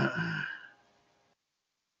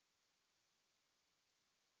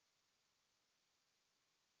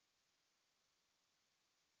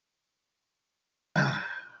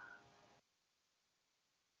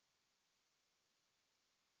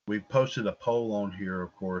 We posted a poll on here,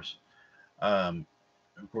 of course. Um,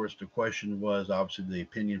 of course, the question was, obviously the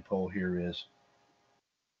opinion poll here is.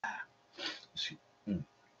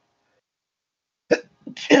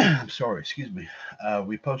 I'm sorry, excuse me.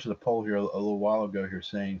 We posted a poll here a little while ago here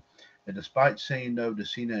saying that despite saying no to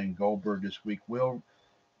Cena and Goldberg this week, will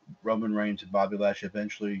Roman Reigns and Bobby Lashley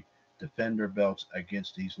eventually defend their belts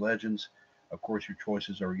against these legends? Of course, your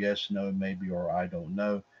choices are yes, no, maybe, or I don't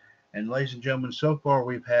know. And ladies and gentlemen, so far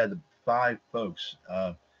we've had 5 folks,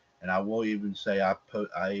 and I will even say I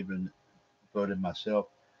even voted myself,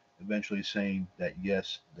 eventually saying that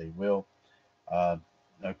yes, they will. Uh,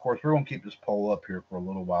 of course, we're going to keep this poll up here for a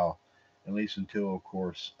little while, at least until, of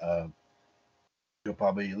course, you'll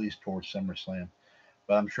probably at least towards SummerSlam.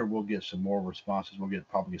 But I'm sure we'll get some more responses. We'll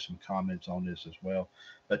probably get some comments on this as well.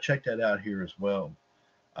 But check that out here as well.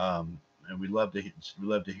 And we love to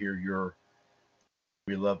hear your,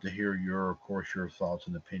 of course, your thoughts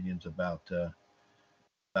and opinions about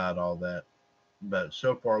all that. But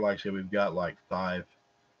so far, like I said, we got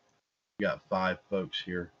 5 folks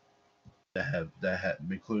here that have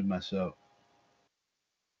including myself,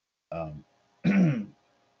 um,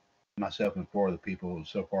 myself and 4 of the people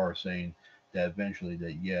so far are saying that eventually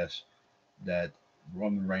that yes, that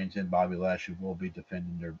Roman Reigns and Bobby Lashley will be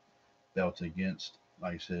defending their belts against,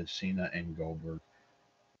 like I said, Cena and Goldberg.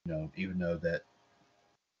 Even though that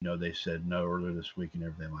they said no earlier this week and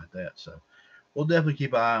everything like that. So we'll definitely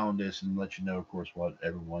keep an eye on this and let you know, of course, what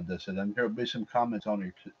everyone does. And there will be some comments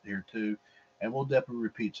on here too, and we'll definitely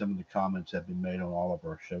repeat some of the comments that have been made on all of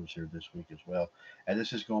our shows here this week as well. And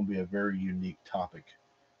this is going to be a very unique topic,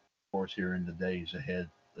 of course, here in the days ahead,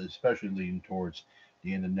 especially leading towards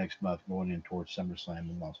the end of next month, going in towards SummerSlam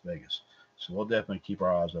in Las Vegas. So we'll definitely keep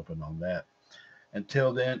our eyes open on that.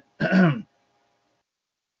 Until then,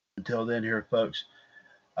 here, folks.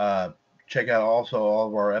 Check out also all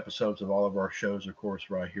of our episodes of all of our shows, of course,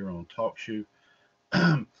 right here on TalkShoe,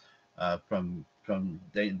 from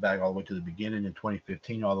dating back all the way to the beginning in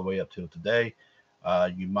 2015, all the way up till today.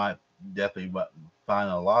 You might definitely find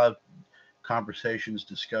a lot of conversations,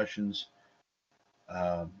 discussions,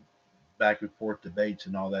 um, back and forth debates,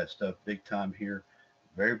 and all that stuff. Big time here.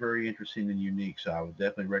 Very, very interesting and unique. So I would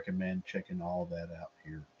definitely recommend checking all that out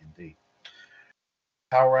here indeed.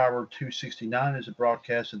 Power Hour 269 is a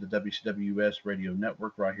broadcast of the WCWUS radio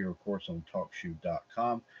network right here, of course, on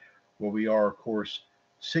TalkShoe.com, where we are, of course,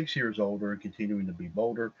 6 years older and continuing to be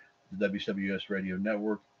bolder. The WCWUS radio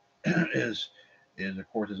network is of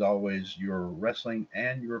course, as always, your wrestling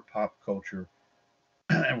and your pop culture,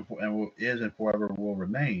 and forever will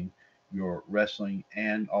remain your wrestling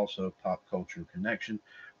and also pop culture connection.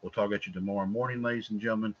 We'll talk at you tomorrow morning, ladies and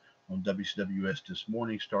gentlemen, on WCWS this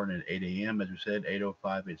morning, starting at 8 a.m. As we said,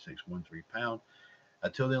 805-8613-pound.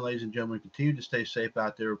 Until then, ladies and gentlemen, continue to stay safe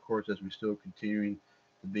out there, of course, as we're still continuing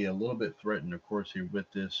to be a little bit threatened, of course, here with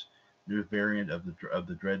this new variant of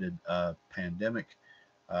the dreaded pandemic.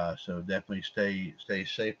 So definitely stay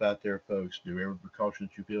safe out there, folks. Do every precaution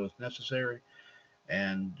that you feel is necessary,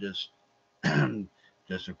 and just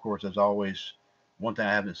just of course, as always, one thing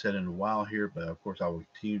I haven't said in a while here, but of course I will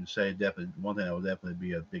continue to say, definitely one thing that will definitely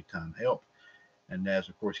be a big time help, and that's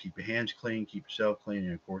of course keep your hands clean, keep yourself clean,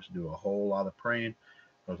 and of course do a whole lot of praying,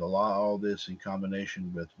 because all this in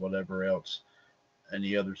combination with whatever else,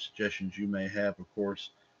 any other suggestions you may have, of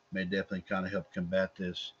course, may definitely kind of help combat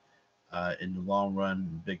this in the long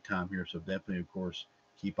run, big time here. So definitely, of course,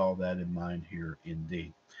 keep all that in mind here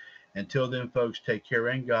indeed. Until then, folks, take care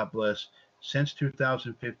and God bless. Since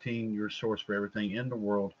 2015, your source for everything in the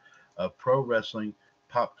world of pro wrestling,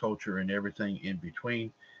 pop culture, and everything in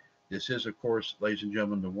between. This is, of course, ladies and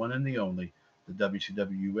gentlemen, the one and the only, the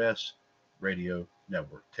WCWUS Radio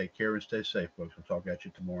Network. Take care and stay safe, folks. We'll talk at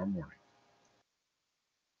you tomorrow morning.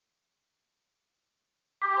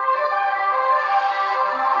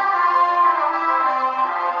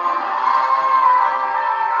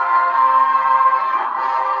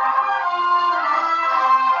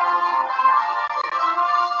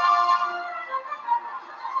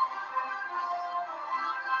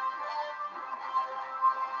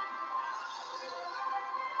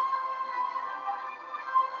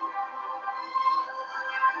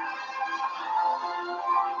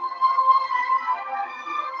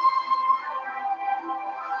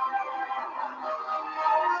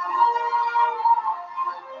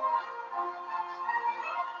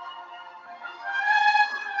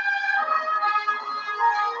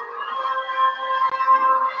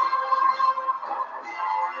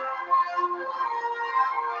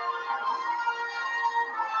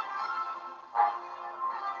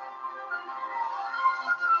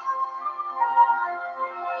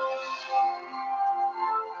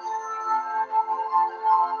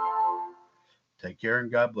 Take care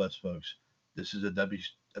and God bless, folks. This is the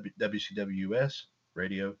WCWUS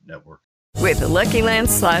Radio Network. With the Lucky Land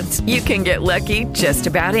Slots, you can get lucky just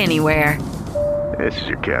about anywhere. This is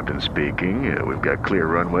your captain speaking. We've got clear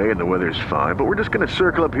runway and the weather's fine, but we're just going to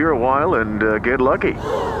circle up here a while and get lucky.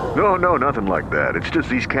 No, nothing like that. It's just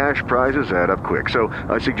these cash prizes add up quick. So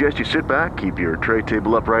I suggest you sit back, keep your tray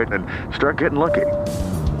table upright, and start getting lucky.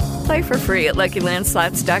 Play for free at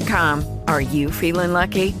LuckyLandSlots.com. Are you feeling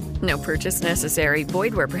lucky? No purchase necessary.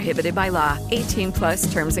 Void where prohibited by law. 18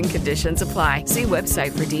 plus terms and conditions apply. See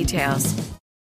website for details.